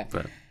would. Okay.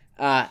 But.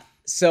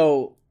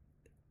 So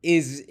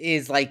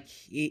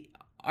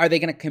are they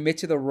going to commit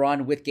to the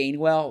run with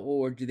Gainwell,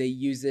 or do they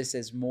use this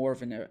as more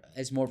of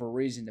a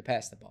reason to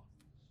pass the ball?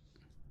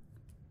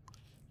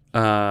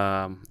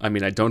 I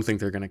don't think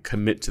they're going to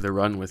commit to the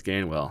run with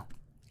Gainwell,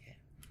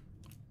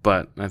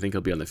 but I think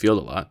he'll be on the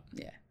field a lot.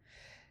 Yeah.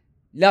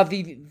 Now,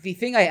 the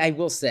thing I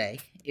will say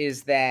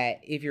is that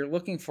if you're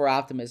looking for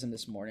optimism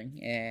this morning,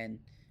 and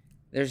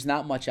there's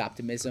not much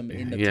optimism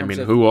in the terms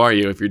of, who are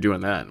you if you're doing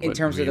that? In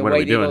terms of the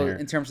way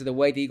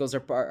the Eagles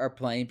are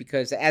playing,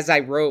 because as I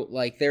wrote,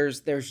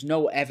 there's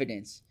no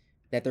evidence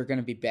that they're going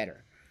to be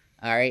better.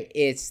 All right,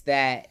 it's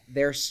that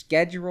their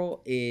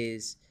schedule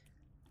is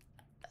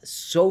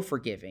so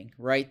forgiving,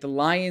 right? The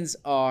Lions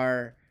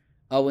are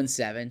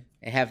 0-7.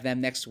 They have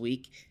them next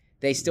week.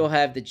 They still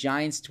have the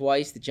Giants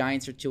twice. The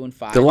Giants are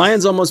 2-5. The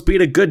Lions almost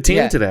beat a good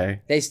team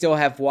today. They still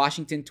have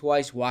Washington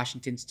twice.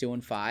 Washington's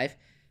 2-5.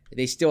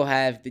 They still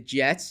have the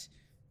Jets.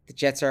 The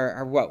Jets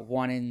are what,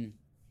 1-5,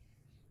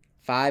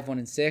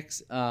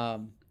 1-6. I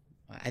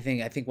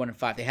think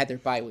 1-5. They had their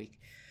bye week.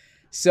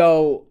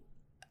 So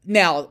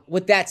now,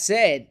 with that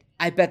said,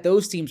 I bet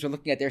those teams are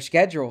looking at their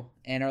schedule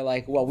and are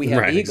like, well, we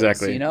have the Eagles,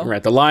 exactly.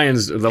 Right. The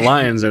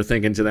Lions are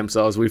thinking to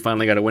themselves, we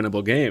finally got a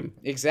winnable game.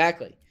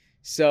 Exactly.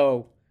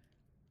 So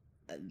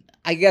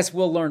I guess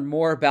we'll learn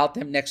more about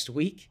them next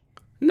week.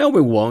 No,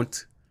 we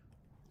won't.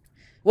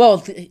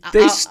 Well,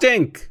 they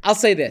stink. I'll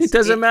say this. It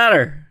doesn't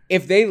matter.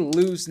 If they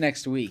lose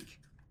next week,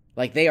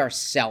 they are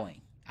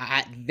selling.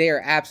 They are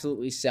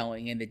absolutely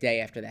selling in the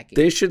day after that game.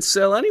 They should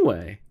sell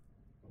anyway.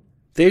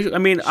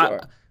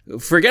 Sure.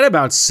 Forget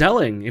about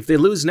selling. If they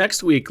lose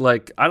next week,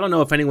 I don't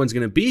know if anyone's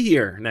going to be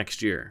here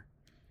next year.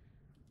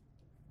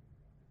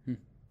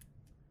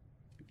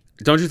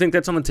 Don't you think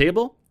that's on the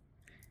table?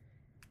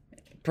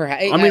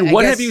 Perhaps.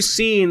 What have you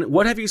seen?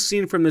 What have you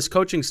seen from this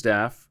coaching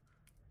staff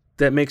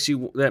that makes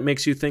you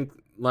think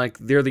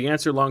they're the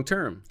answer long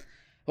term?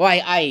 Well,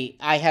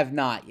 I have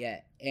not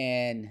yet,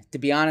 and to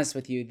be honest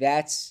with you,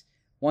 that's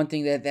one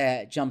thing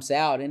that jumps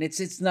out, and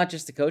it's not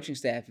just the coaching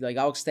staff.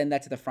 I'll extend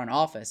that to the front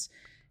office.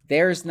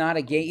 There's not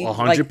a game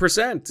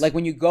 100%.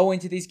 When you go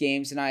into these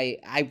games, and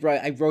I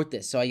wrote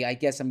this, so I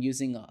guess I'm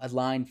using a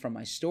line from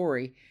my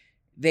story.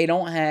 They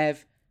don't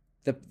have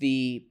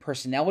the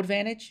personnel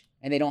advantage,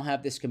 and they don't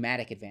have the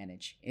schematic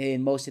advantage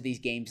in most of these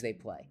games they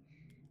play,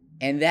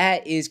 and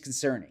that is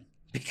concerning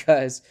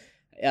because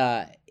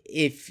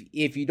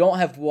if you don't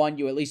have one,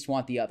 you at least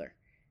want the other,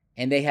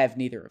 and they have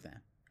neither of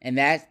them, and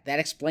that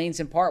explains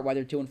in part why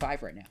they're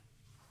 2-5 right now.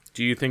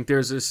 Do you think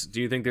there's this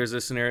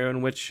scenario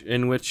in which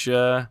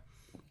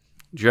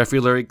Jeffrey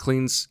Lurie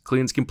cleans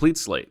complete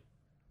slate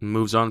and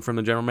moves on from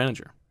the general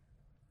manager?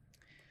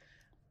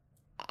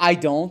 I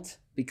don't,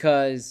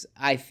 because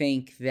I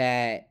think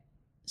that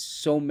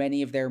so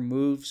many of their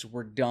moves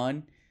were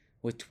done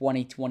with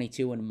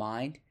 2022 in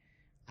mind.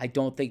 I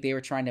don't think they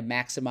were trying to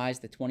maximize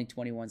the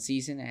 2021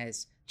 season,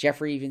 as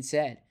Jeffrey even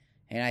said.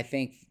 And I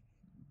think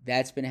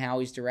that's been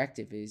Howie's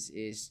directive is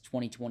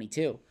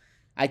 2022.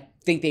 I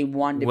think they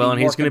wanted to well, be and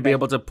more he's going to be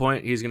able to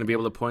point. He's going to be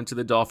able to point to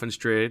the Dolphins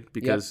trade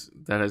because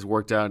that has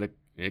worked out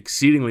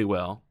exceedingly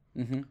well.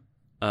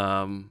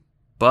 Mm-hmm.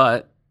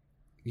 But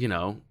you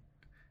know,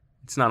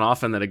 it's not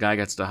often that a guy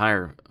gets to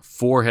hire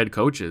 4 head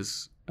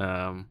coaches.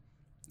 And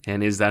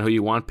is that who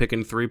you want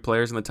picking 3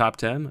 players in the top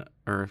 10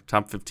 or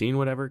top 15,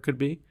 whatever it could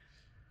be?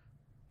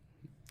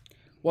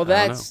 Well,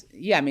 that's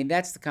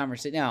the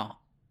conversation. Now,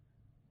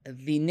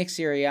 the Nick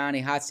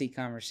Sirianni hot seat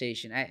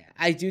conversation,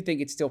 I do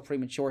think it's still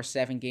premature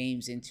 7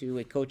 games into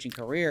a coaching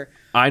career.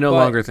 I no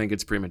longer think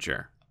it's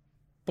premature.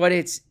 But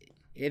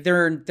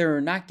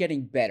they're not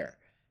getting better,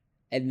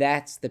 and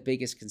that's the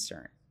biggest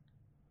concern.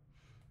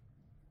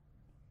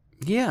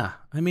 Yeah,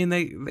 I mean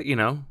they you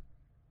know,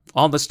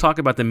 all this talk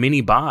about the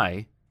mini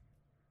bye,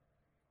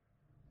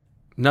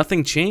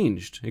 nothing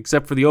changed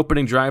except for the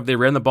opening drive. They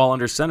ran the ball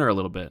under center a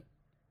little bit.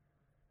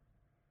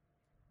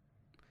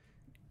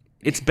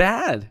 It's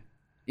bad.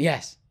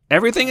 Yes.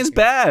 Everything is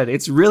bad.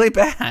 It's really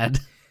bad.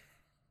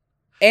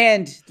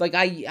 And like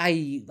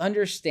I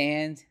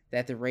understand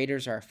that the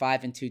Raiders are a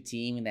 5-2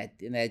 team and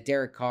that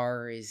Derek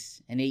Carr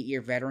is an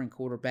 8-year veteran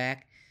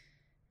quarterback.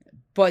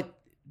 But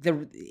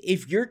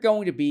if you're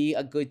going to be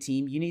a good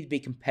team, you need to be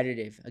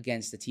competitive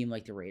against a team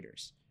like the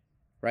Raiders.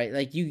 Right?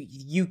 Like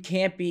you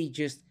can't be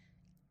just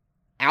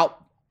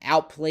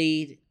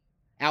outplayed,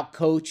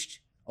 outcoached,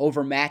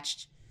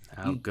 overmatched.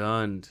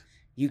 Outgunned.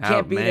 You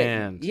can't be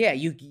outmanned. that. Yeah,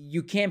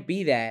 you can't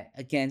be that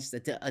against a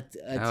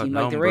team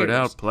like the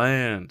Raiders.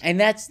 Outplanned. And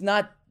that's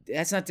not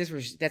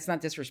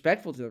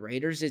disrespectful to the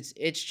Raiders.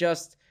 It's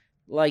just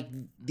like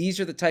these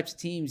are the types of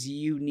teams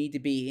you need to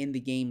be in the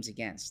games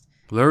against.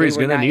 Lurie's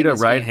gonna need a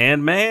right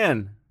hand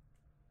man.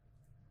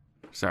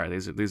 Sorry,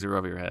 these are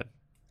over your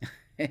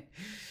head.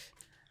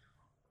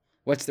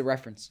 What's the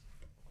reference?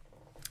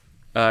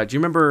 Do you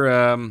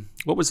remember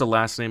what was the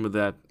last name of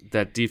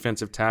that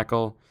defensive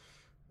tackle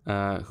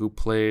who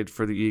played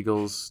for the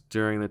Eagles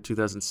during the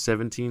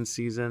 2017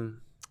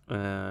 season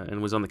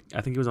and was on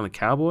I think he was on the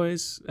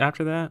Cowboys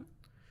after that?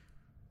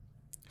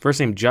 First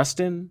name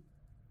Justin.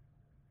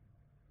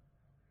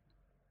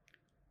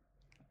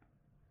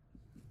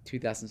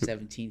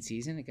 2017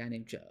 season, a guy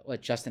named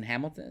Justin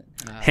Hamilton.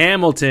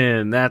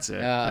 Hamilton, that's it.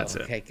 That's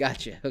okay, it.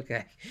 Gotcha.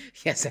 Okay,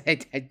 yes, I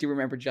do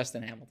remember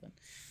Justin Hamilton.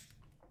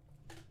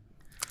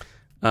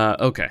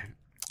 Okay,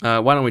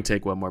 why don't we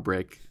take one more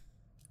break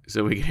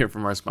so we can hear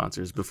from our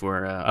sponsors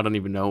before I don't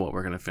even know what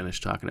we're going to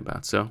finish talking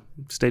about. So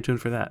stay tuned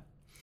for that.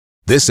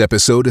 This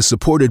episode is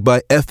supported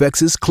by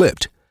FX's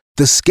Clipped,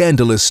 the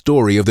scandalous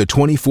story of the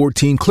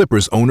 2014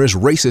 Clippers owner's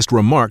racist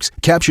remarks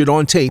captured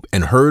on tape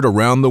and heard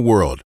around the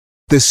world.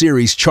 The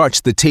series charts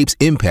the tape's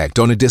impact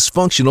on a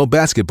dysfunctional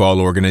basketball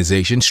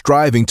organization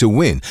striving to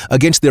win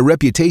against their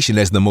reputation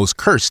as the most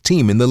cursed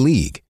team in the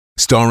league.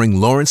 Starring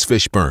Lawrence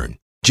Fishburne,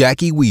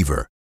 Jackie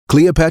Weaver,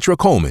 Cleopatra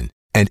Coleman,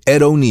 and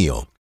Ed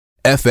O'Neill.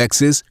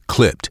 FX's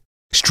Clipped,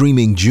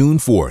 streaming June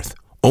 4th,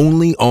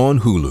 only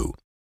on Hulu.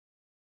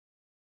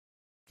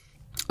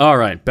 All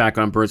right, back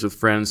on Birds with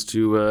Friends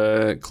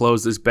to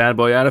close this bad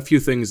boy out. A few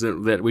things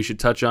that we should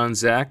touch on,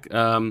 Zach.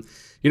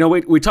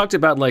 We talked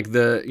about like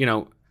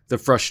the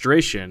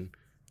frustration,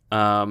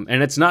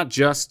 and it's not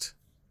just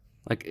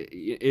like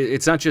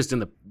it's not just in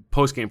the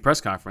post-game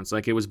press conference.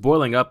 Like it was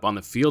boiling up on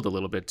the field a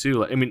little bit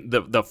too. I mean,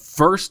 the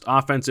first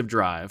offensive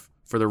drive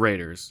for the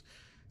Raiders,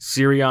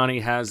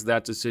 Sirianni has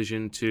that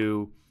decision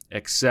to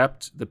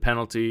accept the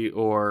penalty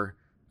or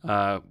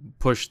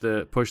push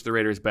the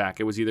Raiders back.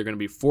 It was either going to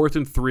be 4th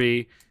and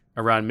 3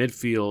 around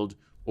midfield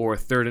or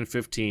 3rd and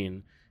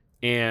 15.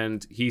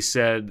 And he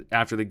said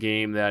after the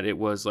game that it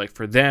was like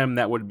for them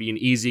that would be an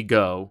easy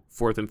go,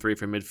 4th and 3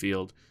 from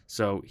midfield.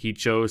 So he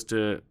chose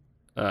to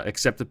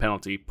accept the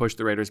penalty, push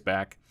the Raiders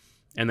back,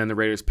 and then the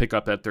Raiders pick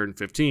up that 3rd and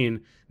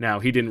 15. Now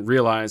he didn't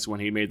realize when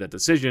he made that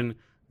decision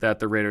that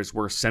the Raiders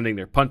were sending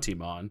their punt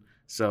team on.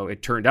 So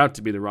it turned out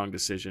to be the wrong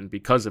decision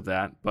because of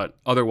that. But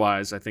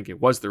otherwise, I think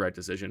it was the right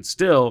decision.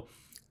 Still,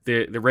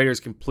 the Raiders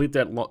complete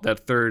that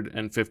 3rd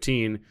and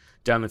 15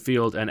 down the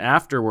field. And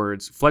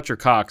afterwards, Fletcher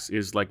Cox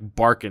is like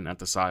barking at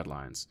the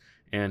sidelines.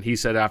 And he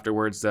said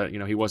afterwards that,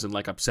 he wasn't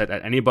like upset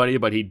at anybody,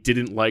 but he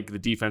didn't like the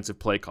defensive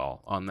play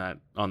call on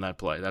that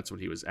play. That's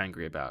what he was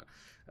angry about.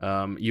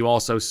 You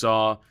also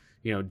saw,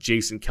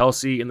 Jason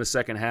Kelce in the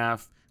second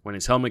half. When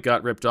his helmet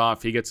got ripped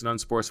off, he gets an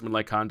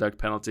unsportsmanlike conduct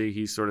penalty.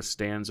 He sort of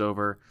stands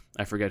over.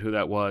 I forget who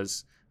that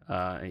was.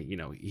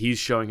 He's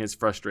showing his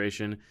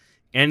frustration.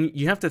 And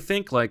you have to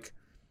think, like,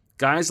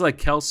 guys like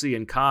Kelce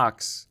and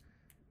Cox,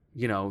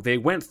 they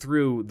went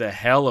through the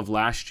hell of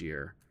last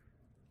year,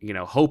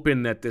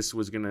 hoping that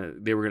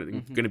they were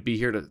gonna be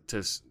here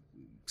to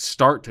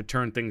start to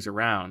turn things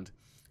around.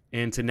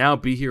 And to now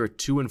be here at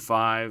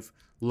 2-5,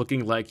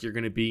 looking like you're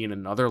going to be in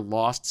another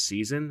lost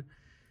season,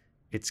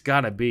 it's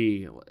got to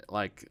be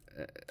like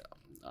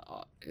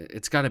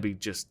it's got to be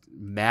just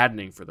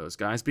maddening for those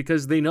guys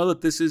because they know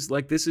that this is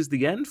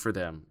the end for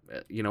them,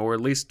 or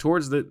at least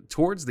towards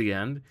the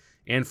end,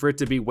 and for it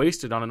to be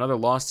wasted on another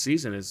lost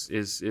season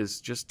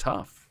is just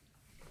tough.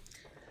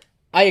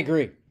 I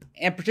agree,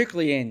 and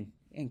particularly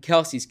in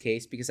Kelsey's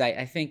case, because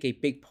I think a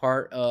big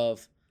part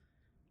of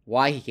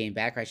why he came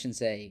back, or I shouldn't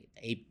say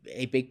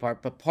a big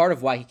part, but part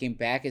of why he came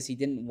back is he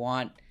didn't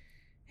want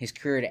his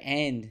career to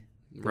end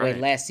the way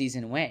last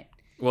season went.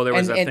 Well, there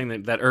was that thing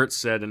that Ertz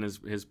said in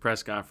his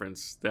press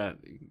conference that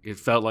it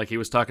felt like he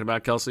was talking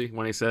about Kelsey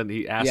when he said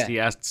he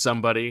asked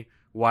somebody,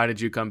 why did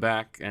you come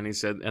back? And they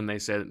said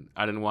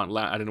I didn't want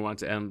it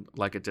to end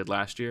like it did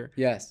last year.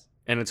 Yes.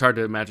 And it's hard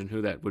to imagine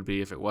who that would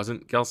be if it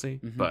wasn't Kelsey.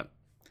 Mm-hmm. But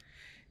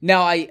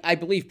now I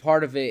believe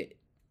part of it,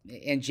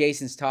 and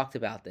Jason's talked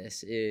about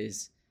this,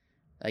 is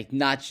like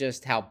not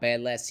just how bad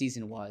last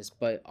season was,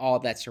 but all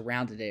that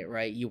surrounded it,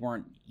 right? You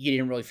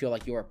didn't really feel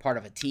like you were a part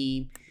of a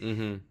team,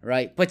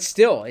 right? But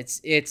still,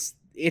 it's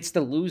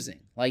the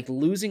losing. Like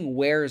losing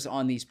wears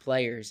on these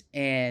players,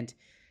 and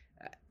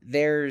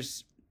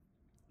there's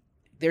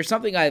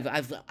something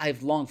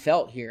I've long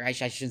felt here. I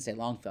shouldn't say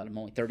long felt. I'm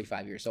only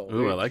 35 years old.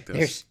 Ooh, I like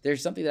this.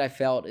 There's something that I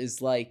felt is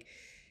like,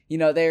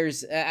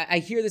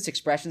 I hear this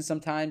expression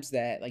sometimes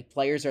that like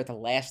players are the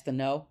last to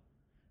know,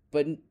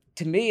 but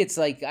to me, it's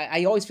like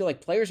I always feel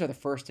like players are the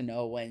first to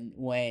know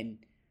when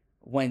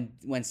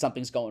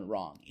something's going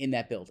wrong in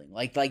that building.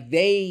 Like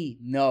they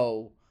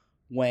know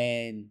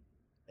when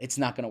it's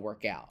not going to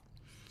work out.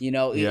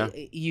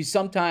 You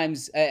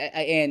sometimes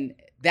and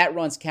that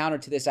runs counter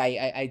to this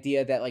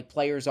idea that like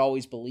players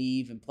always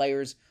believe and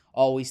players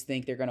always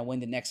think they're going to win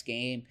the next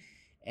game,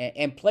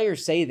 and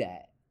players say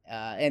that.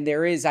 And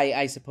there is,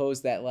 I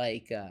suppose that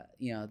like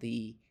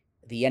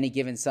the any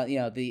given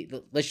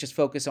the let's just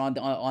focus on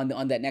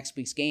that next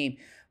week's game.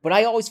 But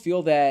I always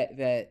feel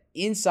that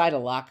inside a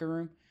locker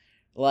room,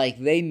 like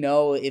they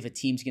know if a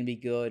team's gonna be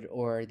good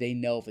or they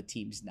know if a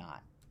team's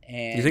not.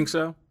 And you think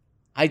so?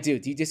 I do.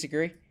 Do you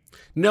disagree?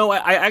 No,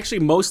 I actually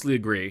mostly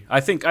agree. I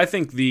think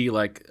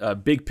the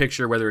big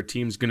picture, whether a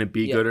team's going to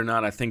be good or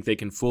not, I think they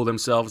can fool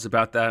themselves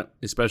about that,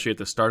 especially at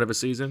the start of a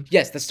season.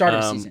 Yes, the start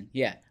of a season.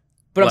 Yeah,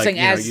 but I'm saying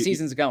as the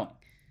season's going.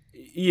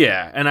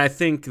 Yeah, and I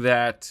think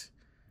that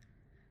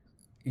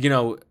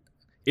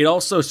it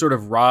also sort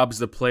of robs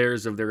the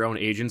players of their own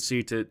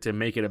agency to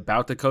make it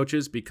about the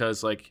coaches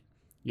because they're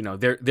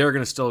going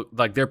to still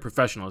they're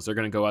professionals. They're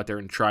going to go out there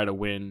and try to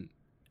win,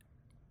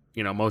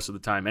 most of the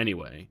time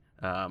anyway.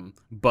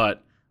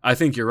 But I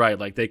think you're right.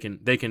 Like they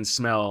can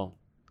smell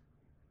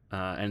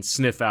and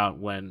sniff out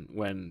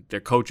when their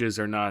coaches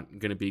are not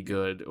going to be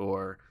good.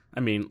 Or I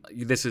mean,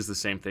 this is the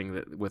same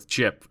thing with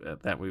Chip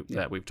that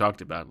we've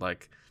talked about.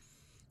 Like,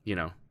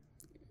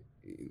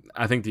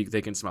 I think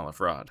they can smell a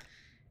fraud.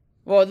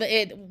 Well,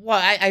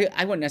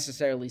 I wouldn't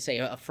necessarily say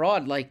a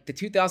fraud. Like the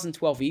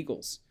 2012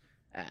 Eagles,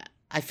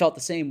 I felt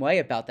the same way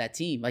about that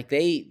team. Like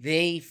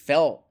they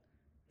felt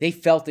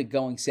it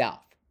going south.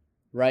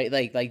 Right,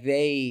 like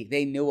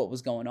they knew what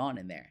was going on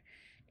in there,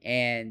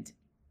 and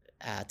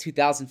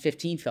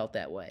 2015 felt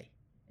that way.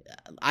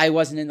 I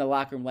wasn't in the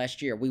locker room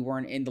last year. We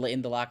weren't in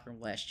the locker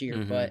room last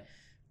year,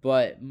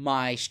 but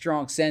my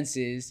strong sense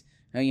is,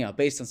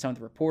 based on some of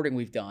the reporting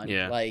we've done,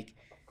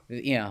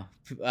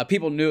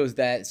 people knew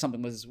that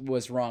something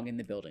was wrong in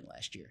the building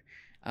last year.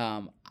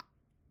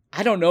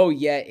 I don't know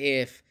yet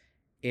if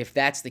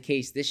that's the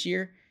case this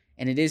year.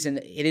 And it is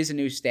a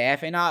new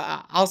staff, and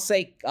I'll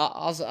say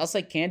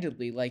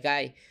candidly, like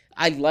I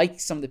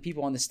like some of the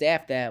people on the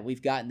staff that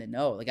we've gotten to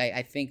know. Like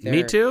I think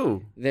me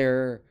too.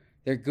 They're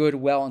good,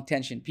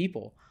 well-intentioned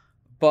people,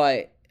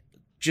 but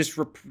just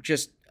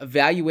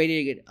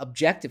evaluating it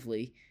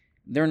objectively,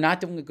 they're not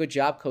doing a good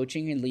job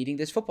coaching and leading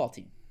this football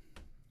team.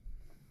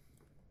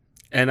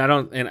 And I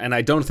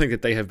don't think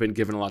that they have been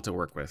given a lot to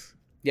work with.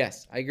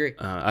 Yes, I agree.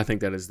 I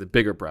think that is the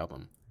bigger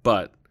problem,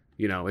 but.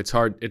 It's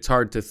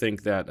hard to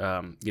think that,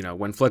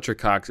 when Fletcher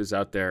Cox is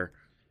out there,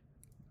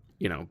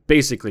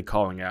 basically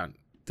calling out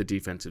the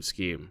defensive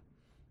scheme,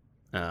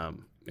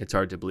 it's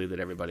hard to believe that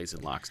everybody's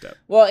in lockstep.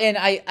 Well, and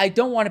I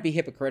don't want to be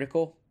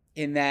hypocritical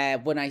in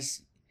that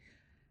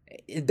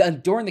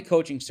during the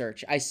coaching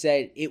search, I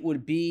said it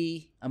would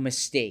be a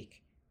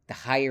mistake to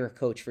hire a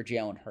coach for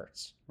Jalen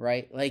Hurts,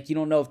 right? Like, you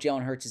don't know if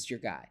Jalen Hurts is your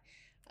guy.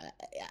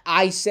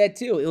 I said,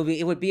 too,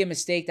 it would be a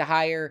mistake to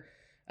hire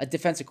a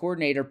defensive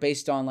coordinator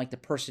based on like the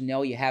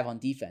personnel you have on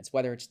defense,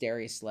 whether it's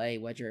Darius Slay,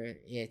 whether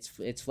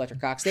it's Fletcher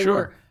Cox. They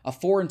were a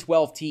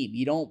 4-12 team.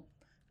 You don't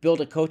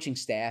build a coaching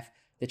staff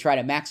to try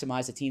to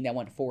maximize a team that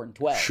went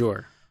 4-12.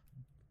 Sure.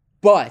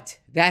 But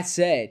that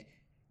said,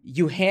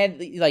 you hand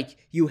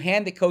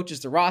the coaches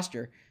the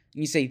roster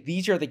and you say,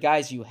 these are the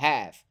guys you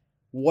have.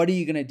 What are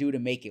you going to do to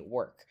make it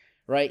work?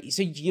 Right?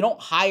 So you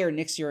don't hire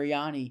Nick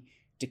Sirianni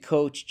to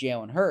coach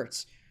Jalen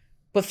Hurts,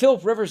 but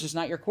Phillip Rivers is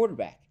not your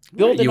quarterback.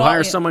 You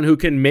hire someone who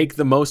can make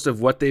the most of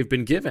what they've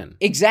been given.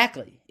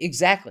 Exactly.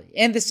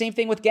 And the same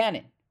thing with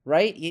Gannon,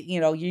 right?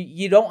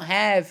 You don't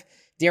have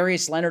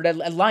Darius Leonard at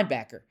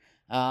linebacker,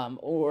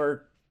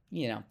 or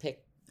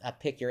pick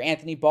pick your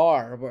Anthony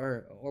Barr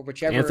or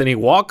whichever. Anthony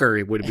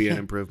Walker would be an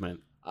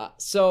improvement.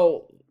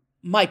 So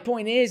my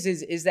point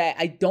is that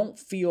I don't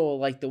feel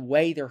like the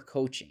way they're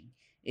coaching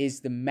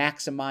is to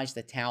maximize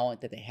the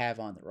talent that they have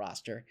on the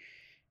roster.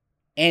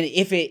 And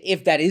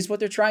if that is what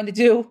they're trying to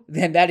do,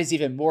 then that is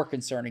even more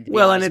concerning.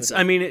 Well, and it's,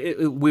 I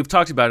mean, we've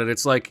talked about it.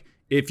 It's like,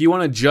 if you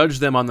want to judge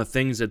them on the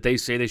things that they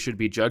say they should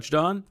be judged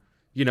on,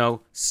 you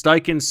know,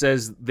 Steichen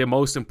says the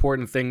most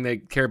important thing they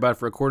care about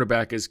for a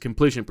quarterback is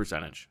completion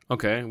percentage.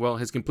 Okay, well,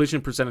 his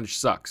completion percentage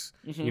sucks.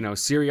 Mm-hmm. You know,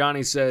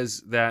 Sirianni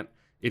says that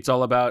it's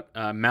all about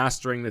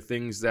mastering the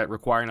things that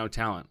require no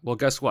talent. Well,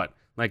 guess what?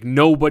 Like,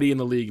 nobody in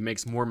the league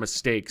makes more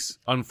mistakes,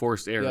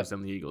 unforced errors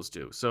than the Eagles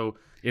do. So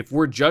if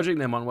we're judging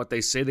them on what they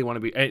say they want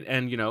to be,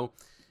 and you know,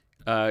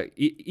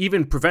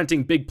 even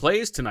preventing big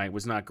plays tonight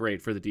was not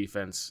great for the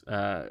defense.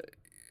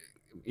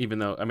 Even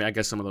though, I mean, I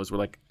guess some of those were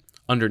like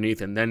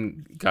underneath and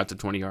then got to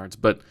 20 yards,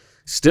 but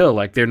still,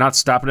 like, they're not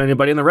stopping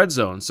anybody in the red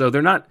zone. So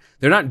they're not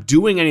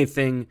doing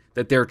anything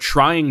that they're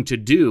trying to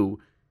do,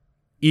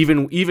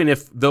 even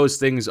if those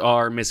things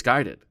are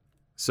misguided.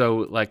 So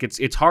like,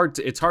 it's hard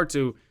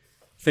to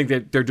think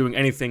that they're doing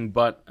anything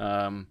but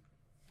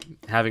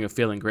having a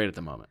feeling great at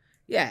the moment.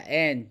 Yeah,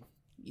 and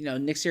you know,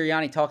 Nick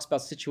Sirianni talks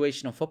about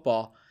situational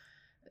football.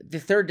 The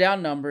third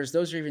down numbers,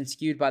 those are even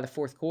skewed by the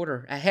fourth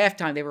quarter. At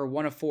halftime, they were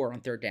 1 of 4 on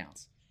third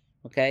downs.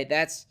 Okay,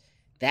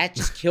 that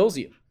just kills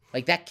you.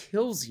 Like, that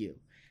kills you.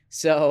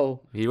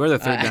 So you are the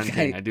third down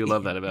king. I do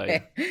love that about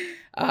you.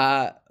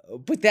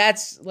 But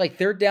that's like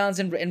third downs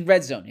in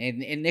red zone, and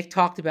Nick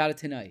talked about it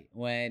tonight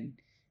when,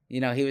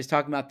 you know, he was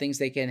talking about things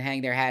they can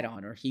hang their hat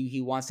on, or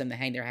he wants them to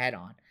hang their hat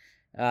on.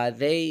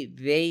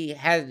 They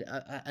had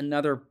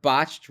another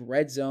botched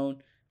red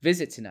zone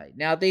visit tonight.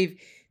 Now they've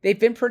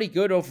been pretty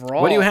good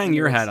overall. What do you hang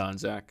your hat on,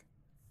 Zach?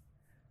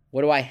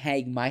 What do I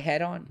hang my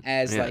hat on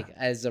as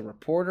as a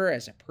reporter,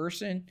 as a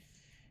person,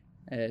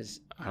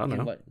 as I don't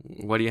know.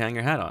 What do you hang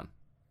your hat on?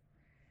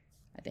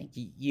 I think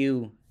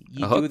you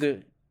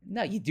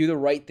do the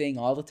right thing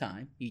all the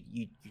time.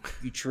 You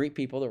treat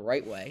people the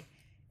right way,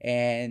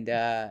 and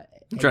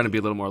I'm trying to be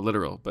a little more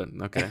literal, but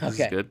okay, this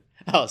is good.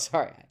 Oh,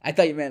 sorry. I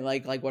thought you meant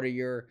like what are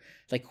your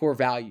like core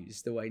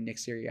values, the way Nick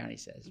Sirianni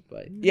says.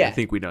 But yeah, I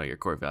think we know your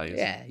core values.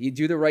 Yeah, you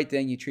do the right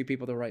thing. You treat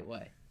people the right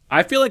way.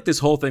 I feel like this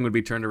whole thing would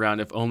be turned around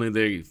if only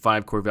the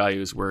 5 core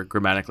values were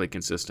grammatically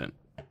consistent.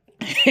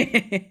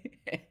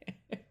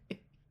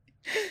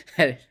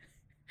 Fair.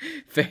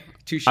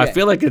 Touché. I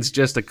feel like it's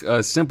just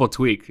a simple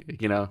tweak.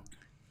 You know,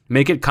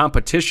 make it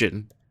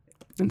competition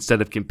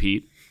instead of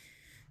compete.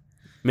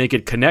 Make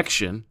it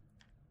connection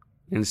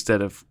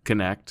instead of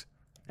connect.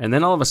 And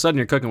then all of a sudden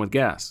you're cooking with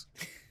gas.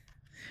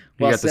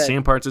 You got the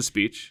same parts of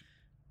speech.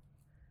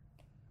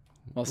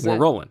 We're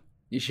rolling.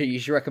 You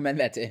should recommend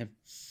that to him.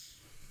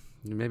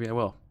 Maybe I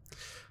will.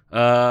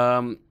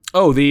 The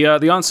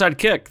onside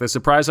kick, the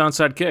surprise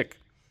onside kick.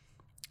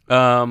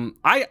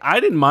 I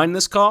didn't mind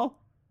this call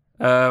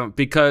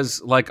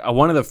because like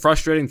one of the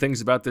frustrating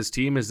things about this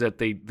team is that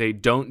they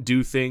don't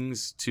do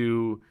things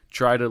to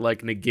try to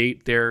like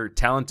negate their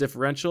talent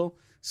differential.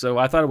 So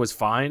I thought it was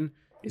fine,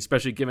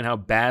 especially given how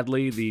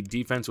badly the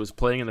defense was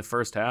playing in the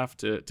first half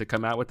to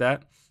come out with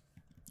that.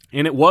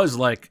 And it was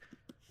like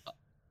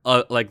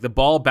the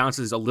ball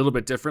bounces a little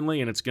bit differently,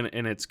 and it's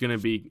gonna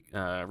be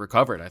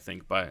recovered, I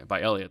think,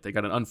 by Elliott. They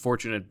got an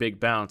unfortunate big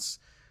bounce.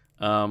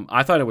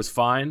 I thought it was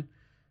fine.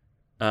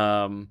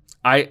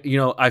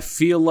 I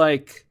feel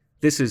like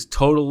this is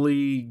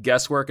totally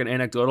guesswork and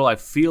anecdotal. I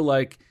feel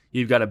like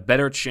you've got a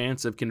better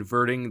chance of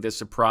converting the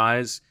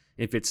surprise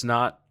if it's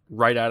not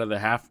right out of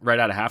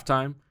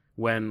halftime,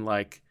 when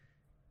like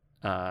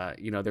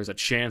there's a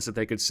chance that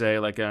they could say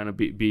like,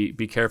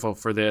 be careful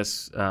for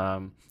this.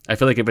 I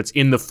feel like if it's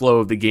in the flow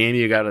of the game,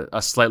 you got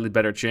a slightly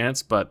better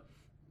chance, but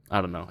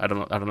I don't know. I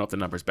don't know if the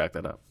numbers back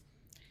that up.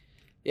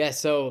 Yeah,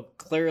 so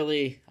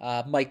clearly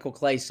Michael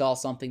Clay saw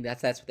something.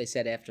 That's what they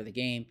said after the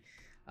game.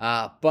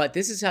 But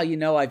this is how you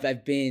know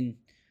I've been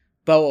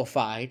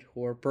Bowified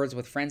or Birds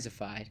with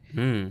Friendsified.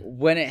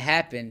 When it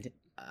happened,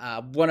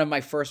 one of my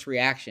first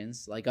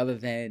reactions, like other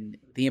than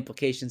the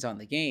implications on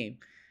the game,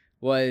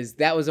 was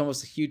that was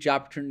almost a huge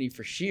opportunity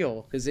for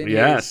Sheil, because in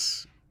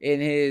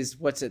his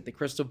what's it, the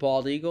Crystal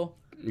Bald Eagle?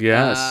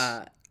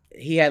 Yes.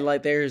 He had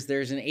like there's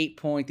an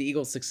 8-point. The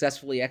Eagles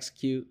successfully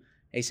execute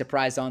a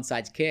surprise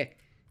onside kick,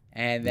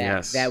 and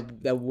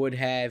that would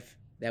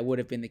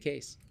have been the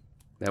case.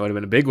 That would have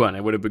been a big one.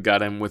 It would have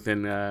got him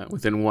within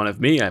one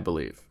of me, I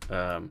believe.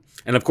 And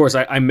of course,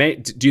 I may.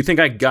 Do you think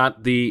I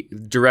got the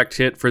direct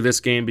hit for this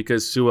game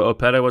because Sua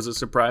Opeta was a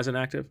surprise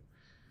inactive?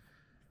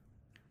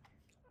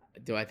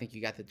 Do I think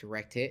you got the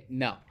direct hit?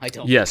 No, I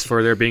don't. Yes,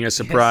 for there being a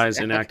surprise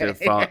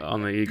inactive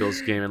on the Eagles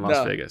game in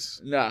Las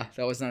Vegas. No,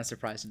 that was not a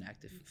surprise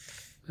inactive.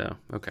 No,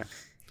 okay,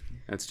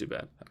 that's too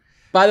bad.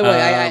 By the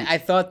way, I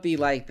thought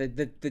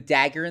the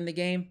dagger in the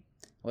game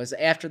was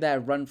after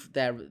that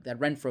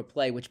Renfrow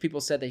play, which people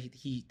said that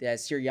that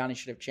Sirianni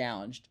should have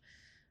challenged.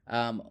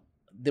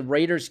 The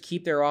Raiders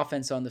keep their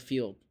offense on the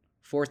field,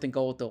 4th and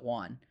goal at the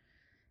 1,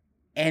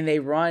 and they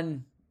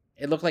run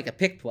it looked like a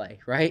pick play,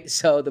 right?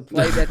 So the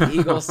play that the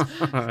Eagles,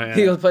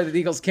 the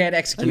Eagles can't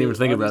execute. I didn't even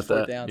think about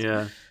that. Downs.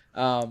 Yeah.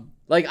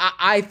 Like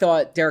I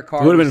thought Derek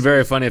Carr It would have been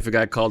very funny if it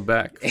got called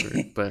back.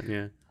 But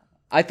yeah.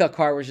 I thought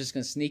Carr was just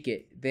going to sneak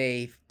it.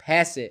 They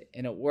pass it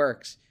and it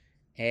works,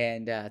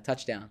 and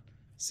touchdown.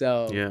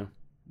 So yeah.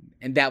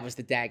 And that was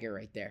the dagger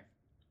right there.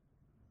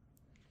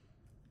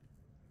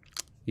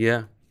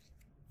 Yeah.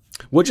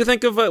 What'd you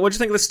think of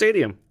the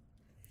stadium?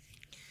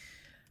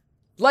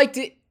 Liked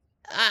it.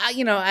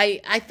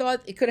 I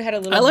thought it could have had a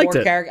little more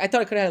character. I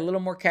thought it could have had a little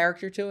more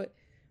character to it,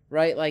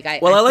 right? Like I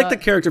like the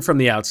character from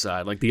the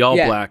outside. Like the all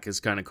black is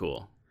kind of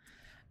cool.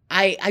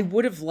 I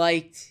would have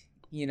liked,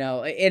 and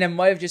it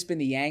might have just been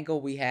the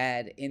angle we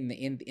had in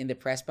the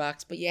press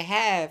box, but you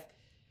have,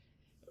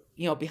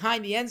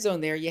 behind the end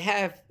zone there, you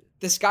have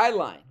the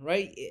skyline,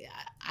 right?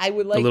 I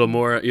would like a little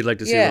more. You'd like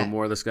to see a little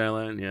more of the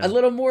skyline, yeah. A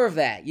little more of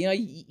that.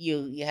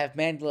 You have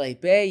Mandalay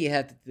Bay. You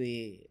have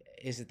the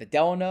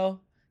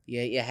Delano.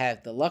 You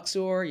have the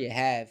Luxor. You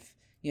have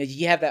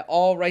that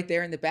all right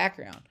there in the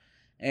background.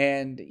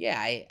 And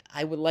yeah,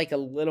 I would like a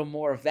little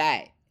more of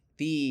that.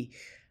 The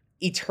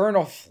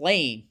eternal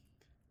flame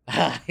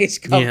is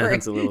covering. Yeah,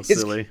 that's a little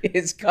silly.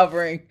 It's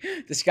covering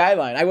the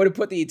skyline. I would have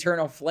put the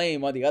eternal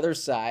flame on the other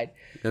side.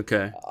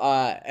 Okay.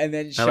 And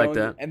then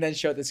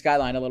show the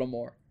skyline a little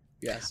more.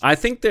 Yes. I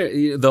think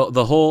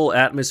the whole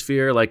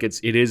atmosphere, like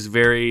it is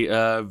very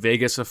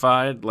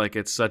Vegas-ified. Like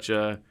it's such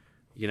an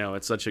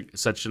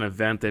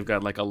event. They've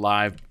got like a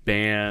live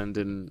band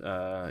and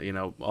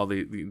all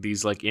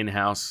these like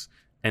in-house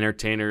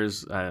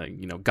entertainers.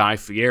 Guy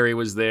Fieri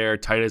was there,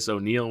 Titus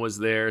O'Neil was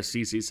there,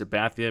 CeCe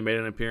Sabathia made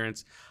an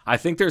appearance. I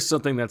think there's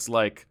something that's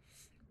like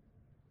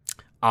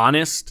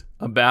honest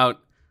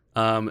about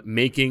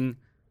making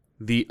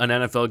an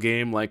NFL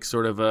game like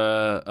sort of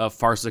a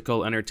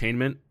farcical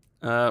entertainment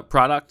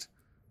product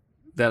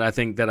that I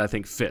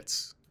think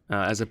fits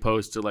as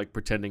opposed to like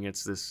pretending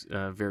it's this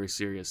very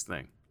serious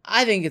thing.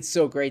 I think it's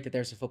so great that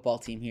there's a football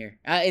team here.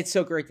 It's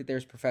so great that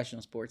there's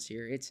professional sports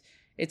here.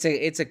 It's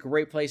a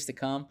great place to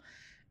come.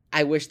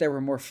 I wish there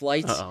were more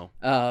flights.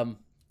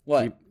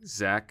 What?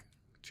 Zach,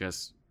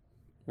 just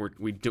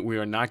we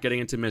are not getting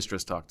into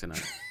mistress talk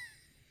tonight.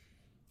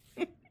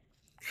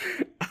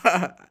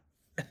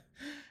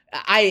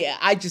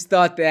 I just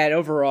thought that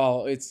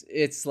overall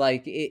it's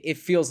like it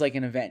feels like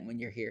an event when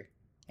you're here,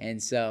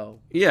 and so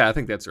yeah, I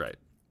think that's right.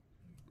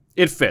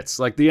 It fits.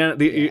 Like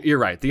you're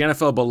right. The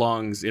NFL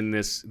belongs in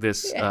this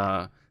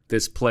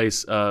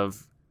place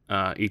of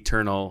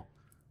eternal.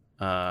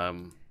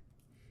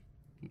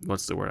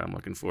 What's the word I'm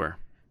looking for?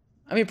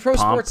 I mean, pro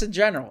sports in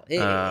general.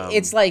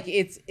 It's like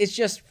it's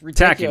just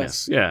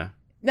ridiculous. Tackiness, yeah.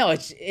 No,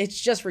 it's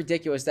just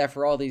ridiculous that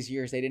for all these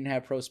years they didn't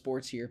have pro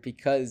sports here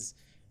because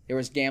there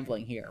was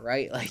gambling here,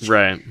 right? Like,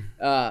 right.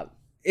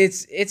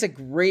 It's a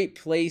great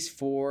place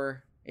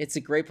for a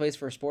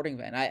sporting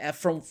event.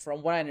 From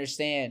what I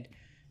understand.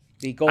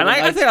 The Golden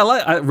Knights, I think I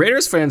like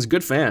Raiders fans,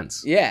 good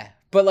fans. Yeah,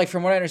 but like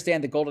from what I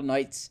understand, the Golden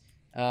Knights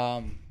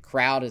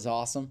crowd is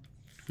awesome,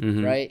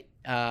 right?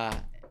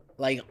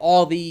 Like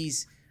all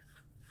these,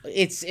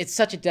 it's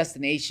such a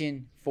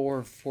destination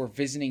for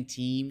visiting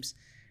teams.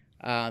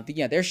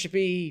 There should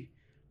be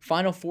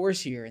Final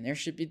Fours here, and there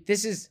should be.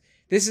 This is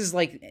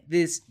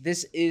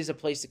a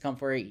place to come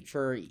for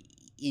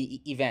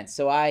events.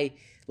 So I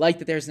like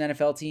that there's an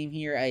NFL team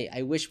here.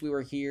 I wish we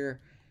were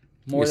here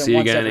more than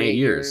once every 8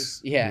 years.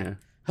 Yeah.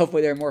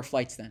 Hopefully there are more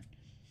flights then.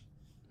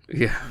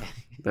 Yeah,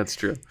 that's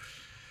true.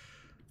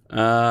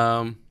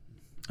 Okay.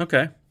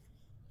 I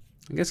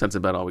guess that's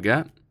about all we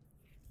got.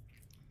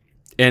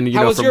 And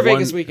How was your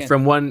Vegas weekend?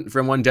 From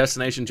one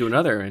destination to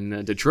another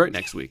in Detroit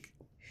next week.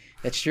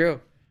 That's true.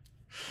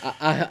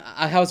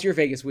 How's your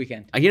Vegas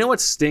weekend? You know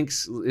what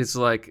stinks? It's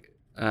like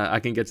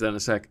I can get to that in a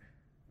sec.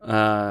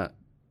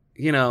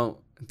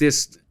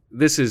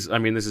 This is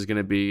going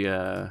to be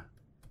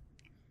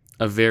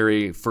a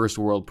very first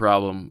world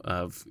problem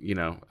of,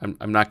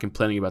 I'm not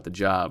complaining about the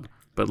job,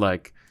 but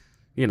like,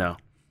 a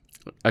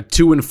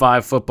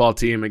 2-5 football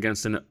team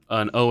against an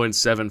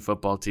 0-7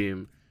 football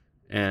team.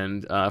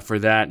 And for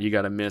that, you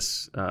got to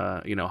miss,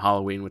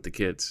 Halloween with the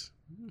kids.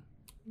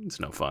 It's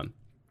no fun.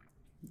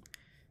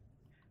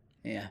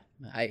 Yeah,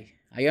 I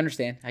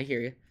understand. I hear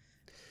you.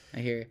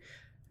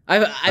 I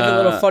have a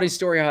little funny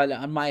story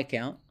on my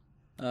account.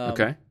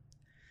 Okay.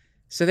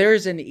 So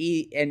there's an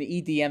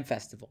EDM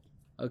festival.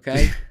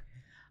 Okay.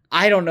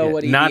 I don't know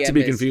what EDM is. Not to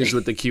be confused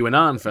with the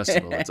QAnon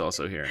festival that's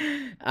also here.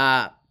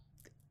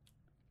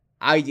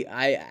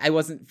 I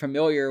wasn't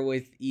familiar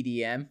with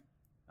EDM.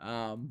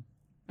 I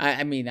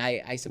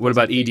suppose. What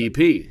about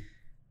EDP?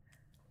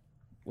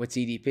 What's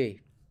EDP?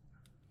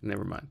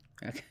 Never mind.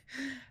 Okay.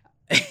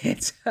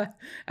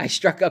 I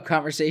struck up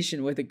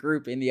conversation with a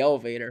group in the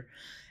elevator,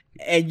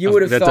 and you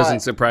would have thought that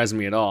doesn't surprise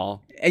me at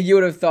all. And you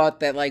would have thought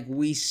that like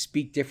we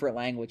speak different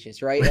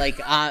languages, right? Like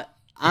I'm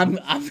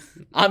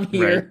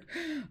here.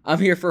 Right. I'm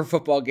here for a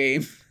football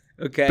game.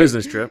 Okay.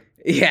 Business trip.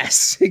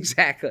 Yes,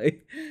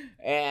 exactly.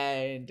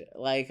 And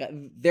like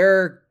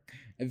they're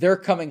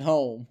coming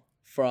home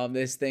from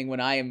this thing when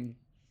I am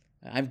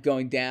I'm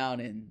going down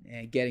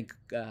and getting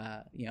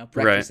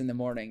breakfast in the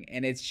morning,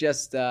 and it's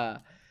just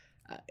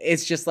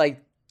like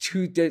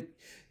two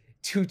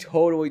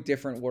totally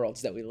different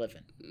worlds that we live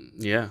in.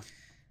 Yeah,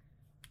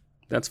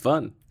 that's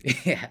fun.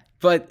 Yeah,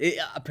 but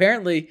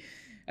apparently,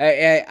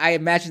 I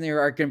imagine there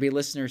are going to be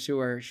listeners who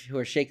are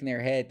shaking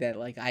their head that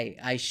like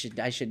I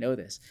should know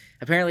this.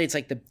 Apparently, it's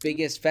like the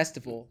biggest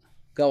festival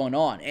going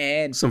on,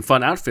 and some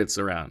fun outfits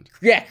around.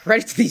 Yeah,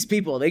 credit to these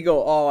people; they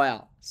go all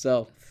out.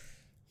 So.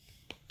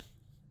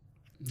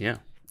 Yeah,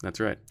 that's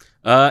right.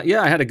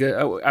 Yeah, I had a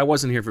good. I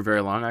wasn't here for very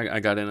long. I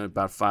got in at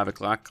about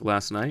 5:00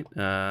 last night.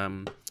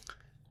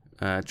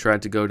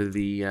 Tried to go to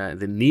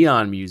the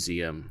Neon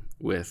Museum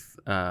with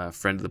a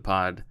friend of the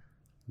pod,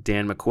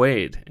 Dan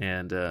McQuaid,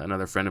 and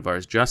another friend of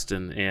ours,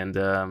 Justin, and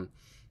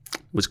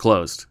was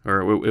closed.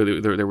 Or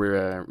there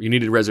were you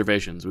needed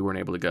reservations. We weren't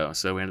able to go,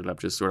 so we ended up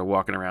just sort of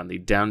walking around the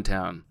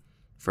downtown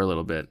for a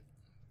little bit.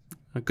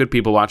 Good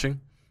people watching.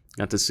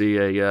 Got to see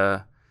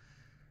a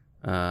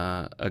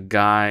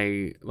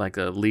guy, like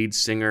a lead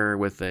singer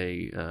with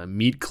a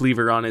meat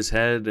cleaver on his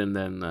head, and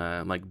then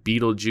like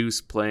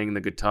Beetlejuice playing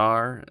the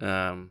guitar.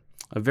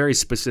 A very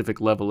specific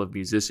level of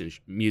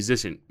musicianship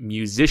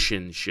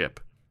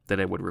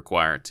that I would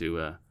require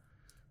to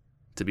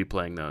be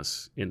playing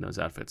in those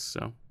outfits.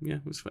 So yeah,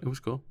 it was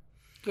cool.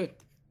 Good.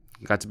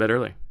 Got to bed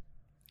early.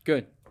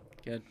 Good.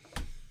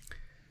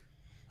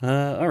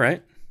 All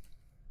right.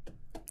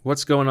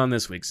 What's going on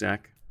this week,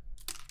 Zach?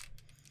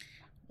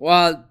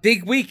 Well,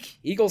 big week,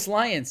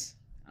 Eagles-Lions.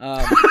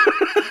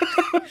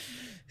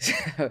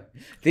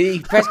 The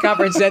press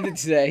conference ended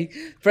today.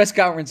 Press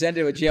conference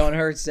ended with Jalen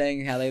Hurts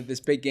saying how they have this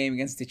big game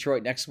against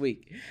Detroit next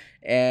week,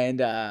 and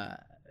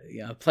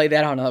play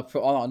that on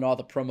all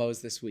the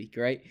promos this week,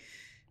 right?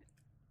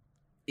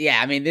 Yeah,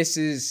 I mean, this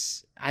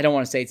is. I don't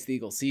want to say it's the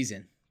Eagles'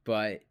 season,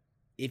 but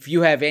if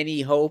you have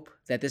any hope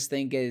that this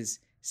thing is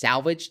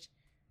salvaged,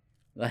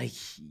 like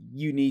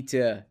you need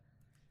to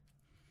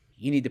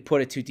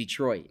put it to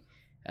Detroit.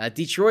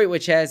 Detroit,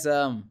 which has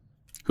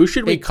who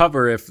should we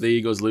cover if the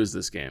Eagles lose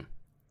this game?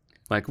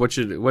 Like, what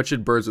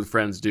should Birds with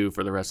Friends do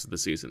for the rest of the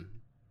season?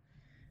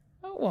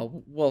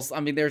 Oh, well, I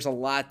mean, there's a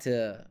lot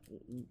to.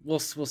 We'll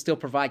still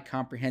provide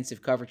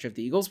comprehensive coverage of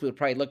the Eagles. We'll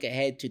probably look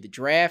ahead to the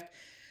draft,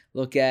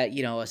 look at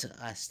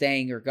a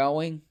staying or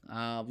going,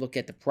 look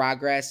at the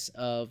progress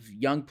of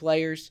young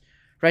players.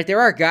 Right,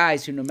 there are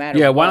guys who no matter.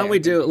 Yeah, why don't we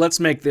do?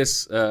 Let's make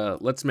this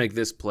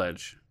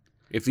pledge.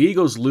 If the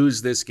Eagles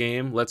lose this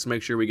game, let's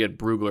make sure we get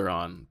Brugler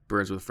on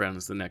Birds with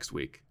Friends the next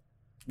week.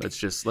 Let's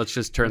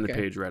just turn the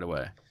page right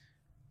away.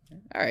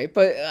 All right,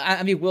 but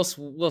I mean,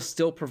 we'll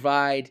still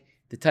provide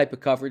the type of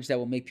coverage that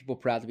will make people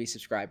proud to be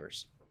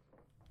subscribers.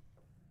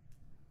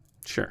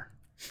 Sure.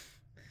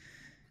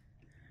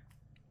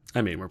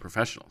 I mean, we're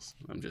professionals.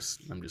 I'm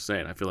just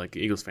saying. I feel like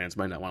Eagles fans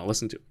might not want to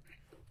listen to it.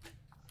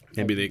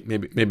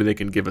 Maybe they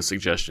can give us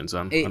suggestions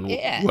on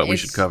what we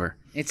should cover.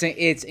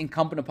 It's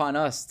incumbent upon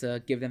us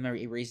to give them a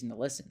reason to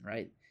listen,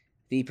 right?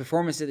 The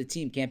performance of the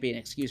team can't be an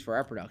excuse for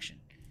our production.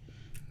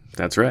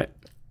 That's right.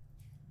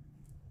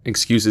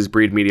 Excuses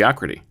breed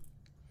mediocrity.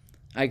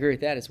 I agree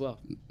with that as well.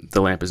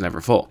 The lamp is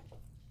never full.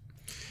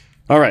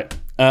 All right.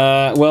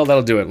 Well,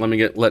 that'll do it.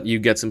 Let you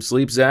get some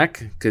sleep, Zach,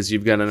 because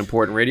you've got an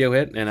important radio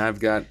hit, and I've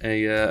got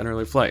an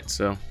early flight.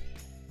 So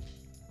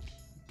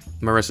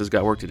Marissa's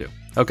got work to do.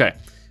 Okay.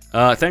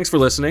 Thanks for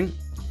listening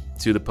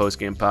to the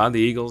postgame pod. The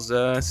Eagles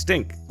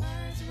stink.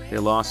 They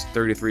lost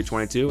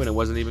 33-22, and it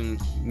wasn't even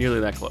nearly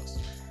that close.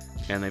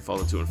 And they fall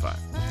to 2-5.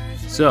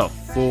 So,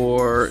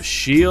 for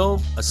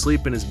Sheil,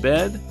 asleep in his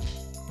bed,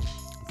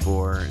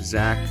 for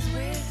Zach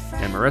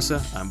and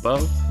Marissa, I'm Bo.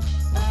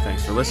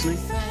 Thanks for listening.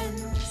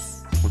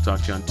 We'll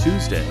talk to you on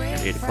Tuesday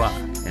at 8 o'clock.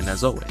 And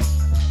as always,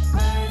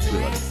 we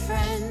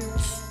love you.